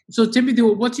 So Timothy,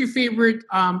 what's your favorite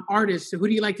artist? Who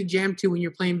do you like to jam to when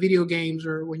you're playing video games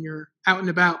or when you're out and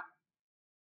about?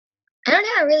 I don't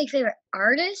have a really favorite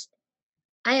artist.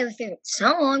 I have a favorite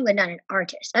song, but not an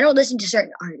artist. I don't listen to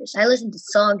certain artists. I listen to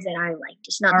songs that I like,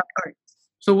 just not artists.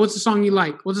 So what's the song you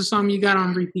like? What's the song you got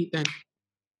on repeat then?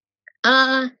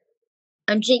 I'm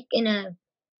thinking of,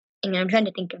 and I'm trying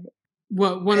to think of it.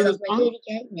 What one of the songs?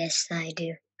 Yes, I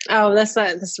do. Oh, that's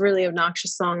this really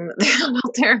obnoxious song that they have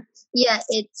out there. Yeah,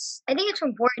 I think it's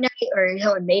from Fortnite, or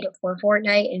someone made it for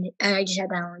Fortnite, and I just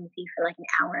had that on repeat for like an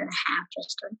hour and a half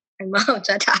just to my mom's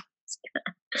time.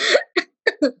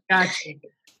 Gotcha.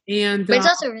 And but it's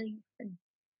also really fun.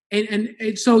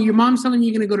 And so your mom's telling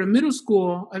you you're going to go to middle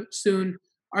school soon.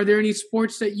 Are there any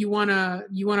sports that you wanna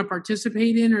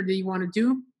participate in, or do you want to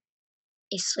do?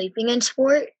 Is sleeping in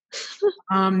sport?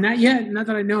 Not yet. Not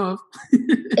that I know of.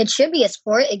 It should be a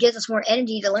sport. It gives us more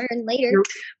energy to learn later.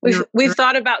 We've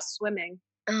thought about swimming.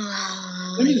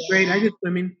 Oh, Swimming's great. I did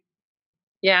swimming.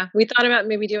 Yeah, we thought about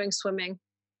maybe doing swimming.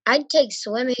 I'd take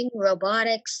swimming,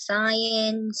 robotics,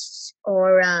 science,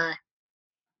 or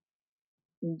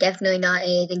definitely not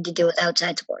anything to do with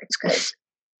outside sports because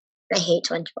I hate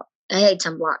SpongeBob. I hate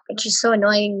Sunblock. It's just so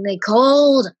annoyingly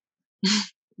cold.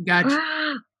 Gotcha.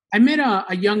 I met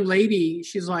a young lady.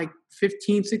 She's like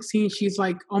 15, 16. She's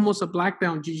like almost a black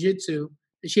belt in jiu-jitsu.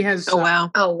 She has. Oh wow.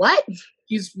 Oh, what?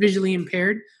 She's visually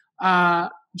impaired.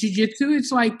 Jiu-jitsu,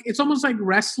 it's almost like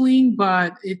wrestling,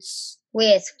 but it's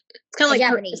With It's kind of like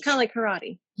Japanese. it's kind of like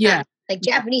karate. yeah. Like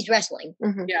Japanese wrestling.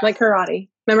 Mm-hmm. Yeah. Like karate.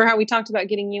 Remember how we talked about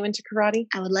getting you into karate?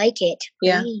 I would like it.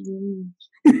 Yeah.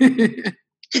 We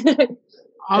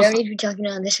Also, don't need to be talking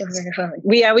on this over the phone.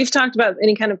 We've talked about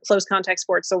any kind of close contact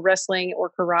sports, so wrestling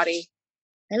or karate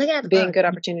I look at the being phone. good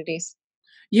opportunities.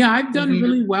 yeah, I've done Mhm.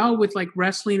 really well with like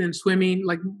wrestling and swimming,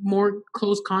 like more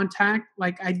close contact.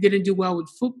 Like I didn't do well with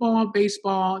football,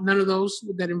 baseball, none of those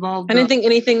that involved. I didn't think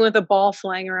anything with a ball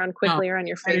flying around quickly around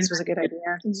your I face didn't- was a good idea.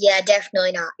 Yeah,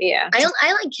 definitely not. Yeah. I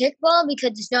like kickball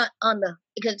because it's not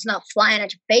because it's not flying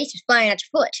at your face, it's flying at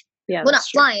your foot. Yeah. Well, not that's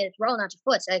true. flying, it's rolling at your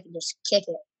foot, so I can just kick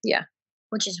it. Yeah.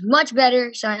 Which is much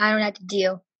better, so I don't have to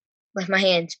deal with my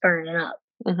hands burning up.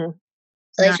 Mhm.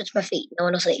 At Yeah. least with my feet, no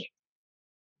one will see.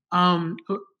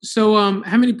 So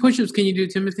how many push-ups can you do,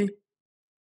 Timothy?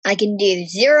 I can do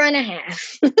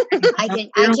 0.5. I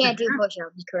can't do 0.5?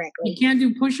 push-ups correctly. You can't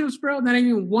do push-ups, bro? Not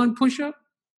even one push-up?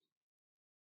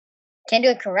 Can't do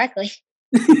it correctly.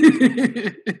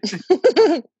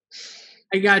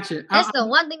 I got you. That's the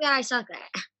one thing that I suck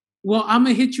at. Well, I'm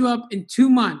gonna hit you up in 2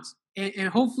 months, and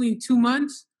hopefully in 2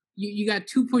 months you got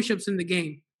 2 push-ups in the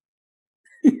game.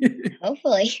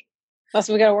 Hopefully. That's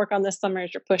what we got to work on this summer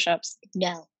is your push-ups.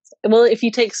 No. Well, if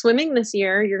you take swimming this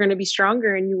year, you're going to be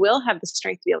stronger and you will have the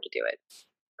strength to be able to do it.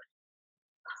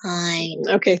 Fine.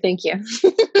 Okay, thank you.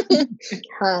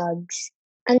 Hugs.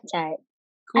 I'm tired.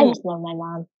 I Cool. just love my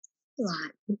mom a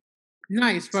lot.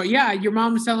 Nice, bro. Yeah, your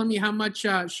mom's telling me how much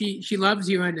she loves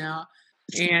you and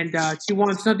she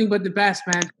wants nothing but the best,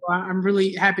 man. So I'm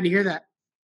really happy to hear that.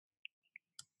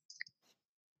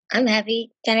 I'm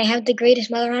happy that I have the greatest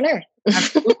mother on earth.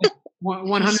 Absolutely,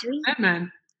 100%,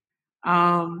 man.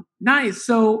 Nice.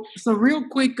 So real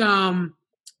quick, Eva,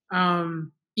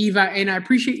 and I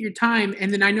appreciate your time.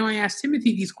 And then I know I asked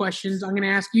Timothy these questions. I'm going to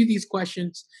ask you these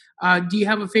questions. Do you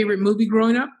have a favorite movie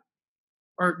growing up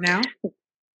or now?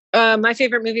 My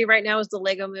favorite movie right now is the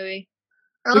Lego movie.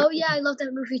 Oh yeah, I love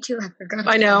that movie too. I forgot.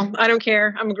 I know. I don't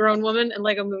care. I'm a grown woman and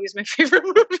Lego movie is my favorite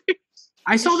movie.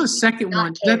 I saw the second Not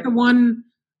one. Is that care. the one?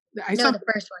 I No, saw the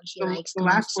first one she likes. the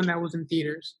last one that was in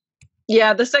theaters.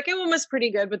 Yeah, the second one was pretty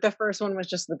good, but the first one was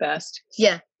just the best.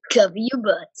 Yeah, cover your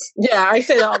butts. Yeah, I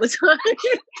say that all the time.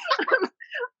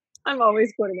 I'm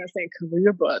always quoting that saying, cover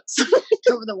your butts.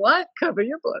 Cover the what? Cover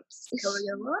your butts. Cover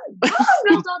your butt. Oh,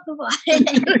 no, not the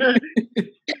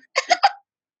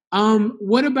butt.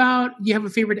 What about, do you have a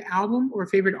favorite album or a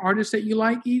favorite artist that you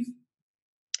like, Eve?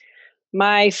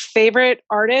 My favorite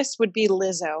artist would be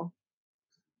Lizzo.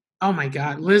 Oh my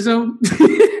God, Lizzo.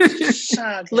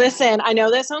 Oh, Listen, I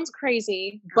know that sounds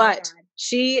crazy, but God.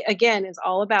 she again is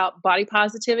all about body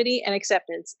positivity and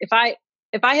acceptance. If I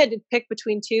had to pick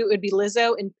between two, it would be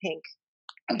Lizzo and Pink.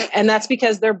 And that's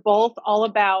because they're both all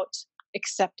about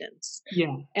acceptance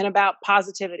Yeah. and about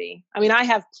positivity. I mean, I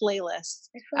have playlists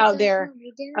out there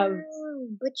of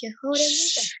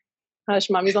hush,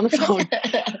 mommy's on the phone.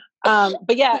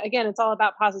 But yeah, again, it's all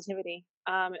about positivity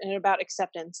and about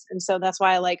acceptance. And so that's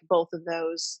why I like both of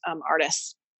those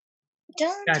artists.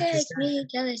 Don't Gotcha, take gotcha. me,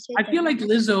 jealous. I feel like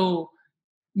Lizzo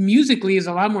musically is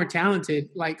a lot more talented,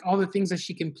 like all the things that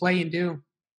she can play and do.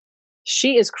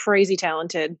 She is crazy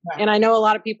talented. Yeah. And I know a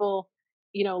lot of people,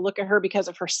 look at her because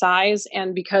of her size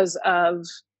and because of,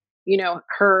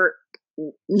 her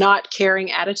not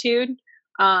caring attitude.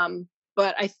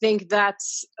 But I think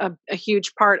that's a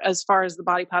huge part as far as the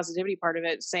body positivity part of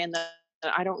it, saying that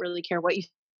I don't really care what you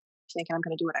think, I'm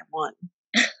going to do what I want.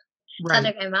 Sounds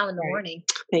like my mom in the Right. morning.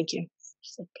 Thank you.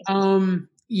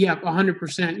 Yeah,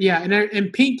 100%. Yeah,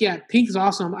 and Pink, Pink's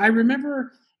awesome. I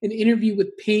remember an interview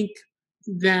with Pink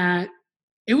that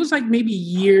it was like maybe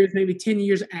 10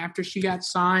 years after she got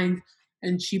signed,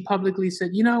 and she publicly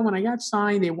said, when I got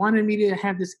signed, they wanted me to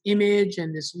have this image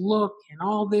and this look and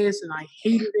all this, and I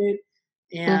hated it.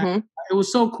 And it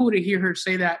was so cool to hear her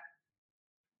say that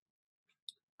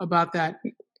about that.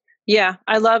 Yeah,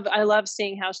 I love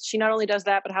seeing how she not only does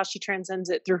that, but how she transcends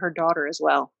it through her daughter as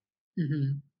well.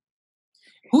 Mm-hmm.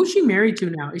 Who's she married to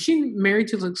now? Is she married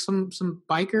to like some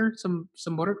biker, some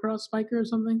motocross biker or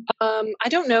something? I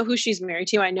don't know who she's married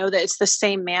to. I know that it's the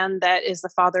same man that is the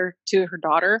father to her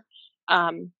daughter.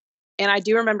 And I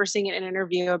do remember seeing in an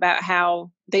interview about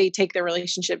how they take their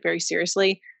relationship very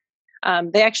seriously.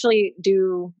 They actually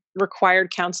do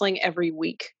required counseling every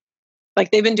week.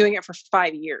 Like they've been doing it for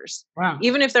 5 years. Wow.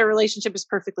 Even if their relationship is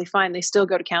perfectly fine, they still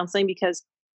go to counseling because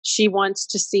she wants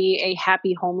to see a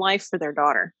happy home life for their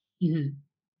daughter. Mm-hmm.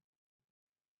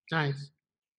 Nice.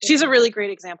 She's a really great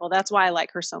example. That's why I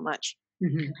like her so much.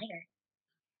 Mm-hmm. I like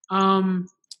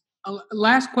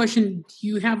Last question: do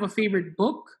you have a favorite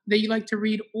book that you like to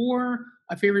read, or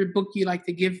a favorite book you like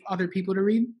to give other people to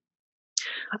read?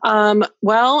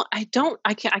 Well, I don't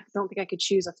think I could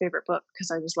choose a favorite book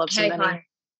because I just love so Harry many. Potter.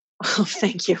 Oh,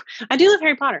 thank you. I do love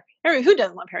Harry Potter. Who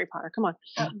doesn't love Harry Potter? Come on.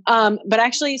 But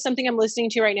actually something I'm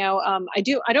listening to right now, I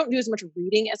don't do as much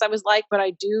reading as I was like, but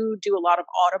I do a lot of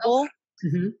Audible.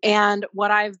 Mm-hmm. And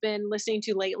what I've been listening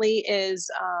to lately is,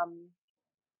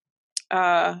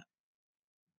 I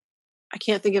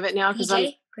can't think of it now because I'm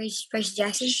Percy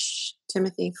Jackson. Shh,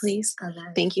 Timothy, please. Oh,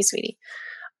 sorry. Thank you, sweetie.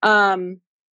 That's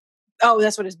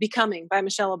what it is. Becoming by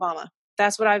Michelle Obama.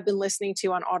 That's what I've been listening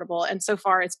to on Audible. And so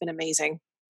far it's been amazing.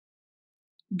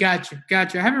 Gotcha. I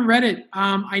haven't read it.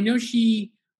 I know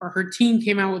she or her team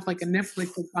came out with like a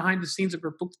Netflix behind the scenes of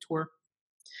her book tour.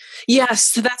 Yes,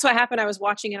 so that's what happened. I was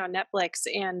watching it on Netflix,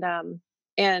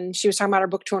 and she was talking about her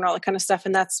book tour and all that kind of stuff,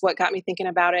 and that's what got me thinking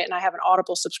about it. And I have an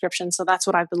Audible subscription, so that's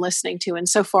what I've been listening to, and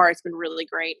so far it's been really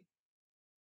great.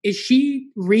 Is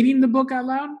she reading the book out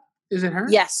loud? Is it her?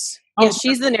 Yes. Oh, yes,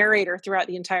 she's the narrator throughout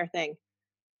the entire thing.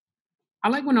 I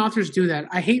like when authors do that.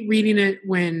 I hate reading it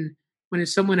when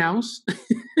it's someone else.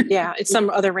 Yeah, it's some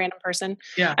other random person.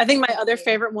 Yeah. I think my other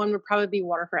favorite one would probably be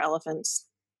Water for Elephants.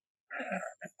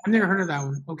 I've never heard of that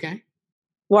one. Okay.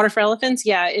 Water for Elephants,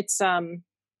 yeah, it's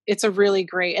a really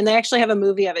great, and they actually have a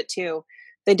movie of it too.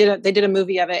 They did a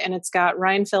movie of it, and it's got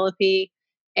Ryan Phillippe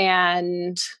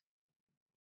and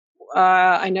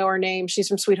I know her name. She's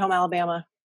from Sweet Home Alabama.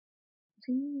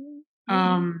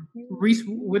 Reese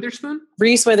Witherspoon?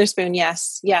 Reese Witherspoon,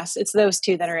 yes. It's those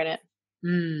two that are in it.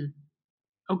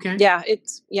 Okay. Yeah,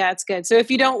 it's good. So if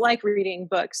you don't like reading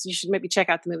books, you should maybe check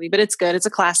out the movie, but it's good. It's a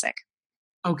classic.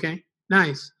 Okay,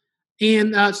 nice.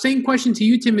 And same question to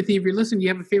you, Timothy. If you're listening, do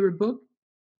you have a favorite book?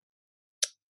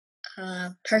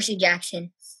 Percy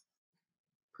Jackson.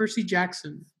 Percy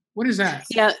Jackson. What is that?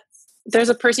 Yeah, there's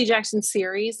a Percy Jackson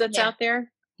series that's out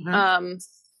there. Uh-huh.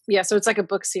 Yeah, so it's like a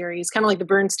book series, kind of like the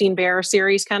Bernstein Bear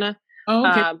series, kind of. Oh,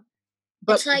 okay.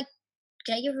 But it's like,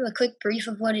 can I give you a quick brief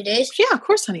of what it is? Yeah, of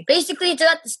course, honey. Basically, it's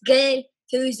about this guy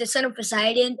who's the son of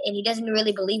Poseidon, and he doesn't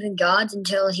really believe in gods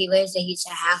until he learns that he's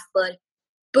a half-blood.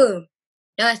 Boom.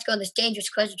 Now he has to go on this dangerous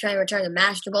quest to try and return the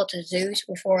Master Ball to Zeus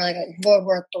before like a World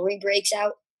War III breaks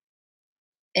out.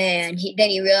 And then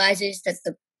he realizes that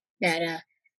the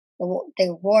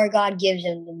war god gives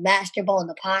him the Master Ball in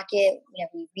the pocket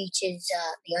whenever he reaches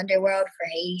the underworld for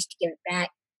Hades to give it back.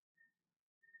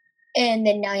 And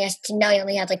then now he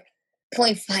only has like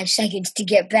 0.5 seconds to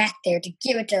get back there to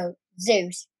give it to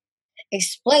Zeus.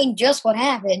 Explain just what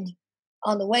happened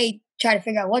on the way, try to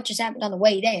figure out what just happened on the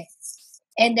way there.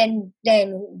 And then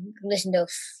listen to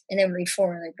and then read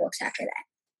 4 other books after that.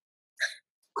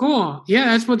 Cool. Yeah,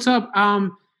 that's what's up.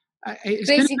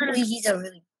 Basically,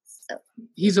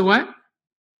 he's a what?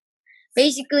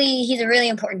 Basically, he's a really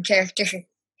important character,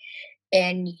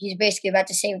 and he's basically about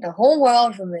to save the whole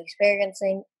world from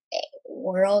experiencing a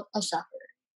world of suffering.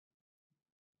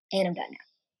 And I'm done now.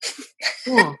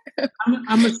 Cool.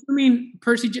 I'm assuming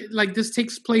Percy, like this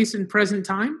takes place in present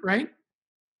time, right?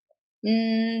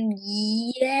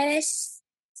 Yes.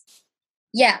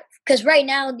 Yeah, because right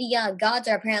now the gods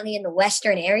are apparently in the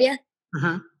western area.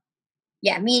 Uh-huh.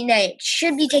 Yeah, meaning that it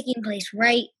should be taking place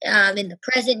right in the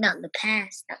present, not in the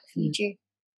past, not the future.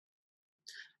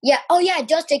 Yeah. Oh, yeah, it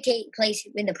does take place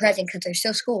in the present because they're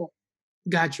still school.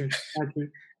 Gotcha.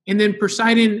 And then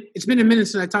Poseidon, it's been a minute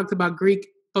since I talked about Greek,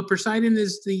 but Poseidon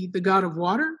is the god of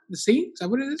water, the sea? Is that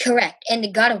what it is? Correct. And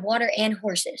the god of water and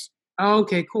horses. Oh,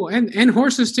 okay, cool. And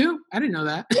horses too? I didn't know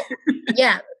that.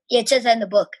 Yeah, it says that in the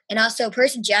book. And also,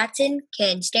 Percy Jackson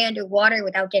can stay underwater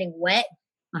without getting wet.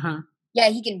 Uh-huh. Yeah,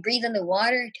 he can breathe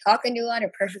underwater, talk underwater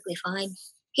perfectly fine.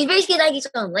 He's basically like he's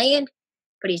on land,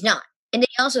 but he's not. And then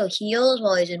he also heals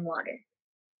while he's in water.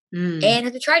 And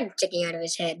has a trident sticking out of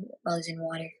his head while he's in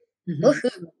water. Mm-hmm.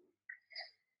 Woohoo.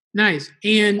 Nice.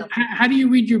 And how do you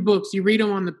read your books? You read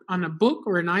them on a book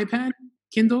or an iPad,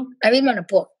 Kindle? I read them on a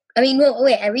book. I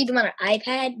read them on an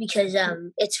iPad because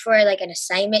it's for like an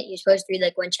assignment. You're supposed to read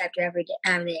like one chapter every day,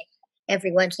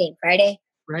 every Wednesday and Friday.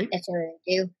 Right. That's what I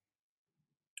do.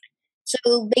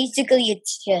 So basically,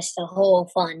 it's just a whole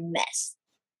fun mess.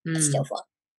 It's still fun.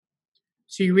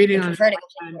 So you read it on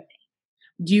iPad.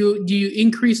 Do you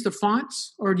increase the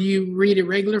fonts or do you read a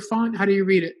regular font? How do you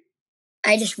read it?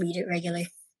 I just read it regular.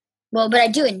 Well, but I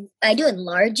do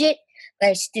enlarge it, but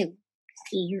I still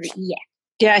yeah.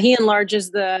 Yeah, he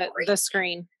enlarges the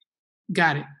screen.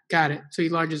 Got it. So he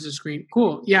enlarges the screen.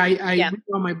 Cool. Yeah, I read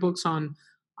all my books on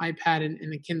iPad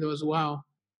and the Kindle as well.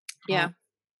 Yeah.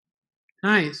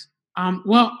 Nice.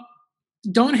 Well,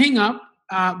 don't hang up.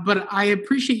 but I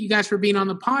appreciate you guys for being on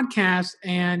the podcast.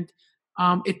 And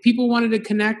if people wanted to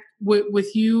connect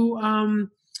with you,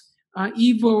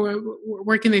 Eve,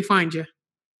 where can they find you?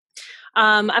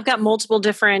 I've got multiple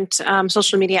different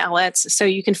social media outlets. So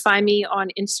you can find me on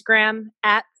Instagram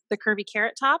at the Curvy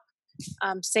Carrot Top.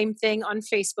 Same thing on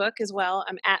Facebook as well.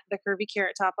 I'm at the Curvy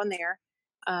Carrot Top on there.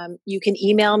 You can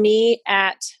email me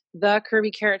at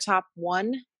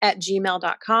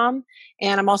thecurvycarrottop1@gmail.com.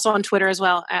 And I'm also on Twitter as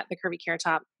well at the Curvy Carrot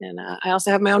Top. And I also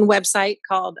have my own website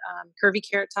called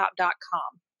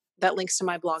curvycarrottop.com that links to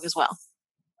my blog as well.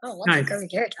 Oh, what's a Curvy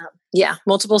Carrot Top? Yeah,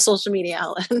 multiple social media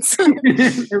outlets.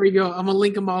 There we go. I'm going to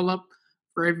link them all up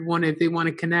for everyone if they want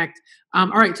to connect. All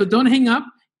right, so don't hang up.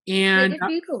 And Wait, are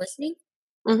people listening?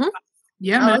 Mm-hmm.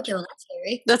 Yeah, man. Okay, well, that's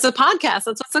scary. That's a podcast.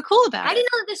 That's what's so cool about it. I didn't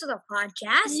know that this was a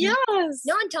podcast. Yes.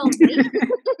 No one told me. You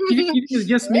think it's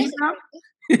just me now?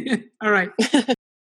 All right.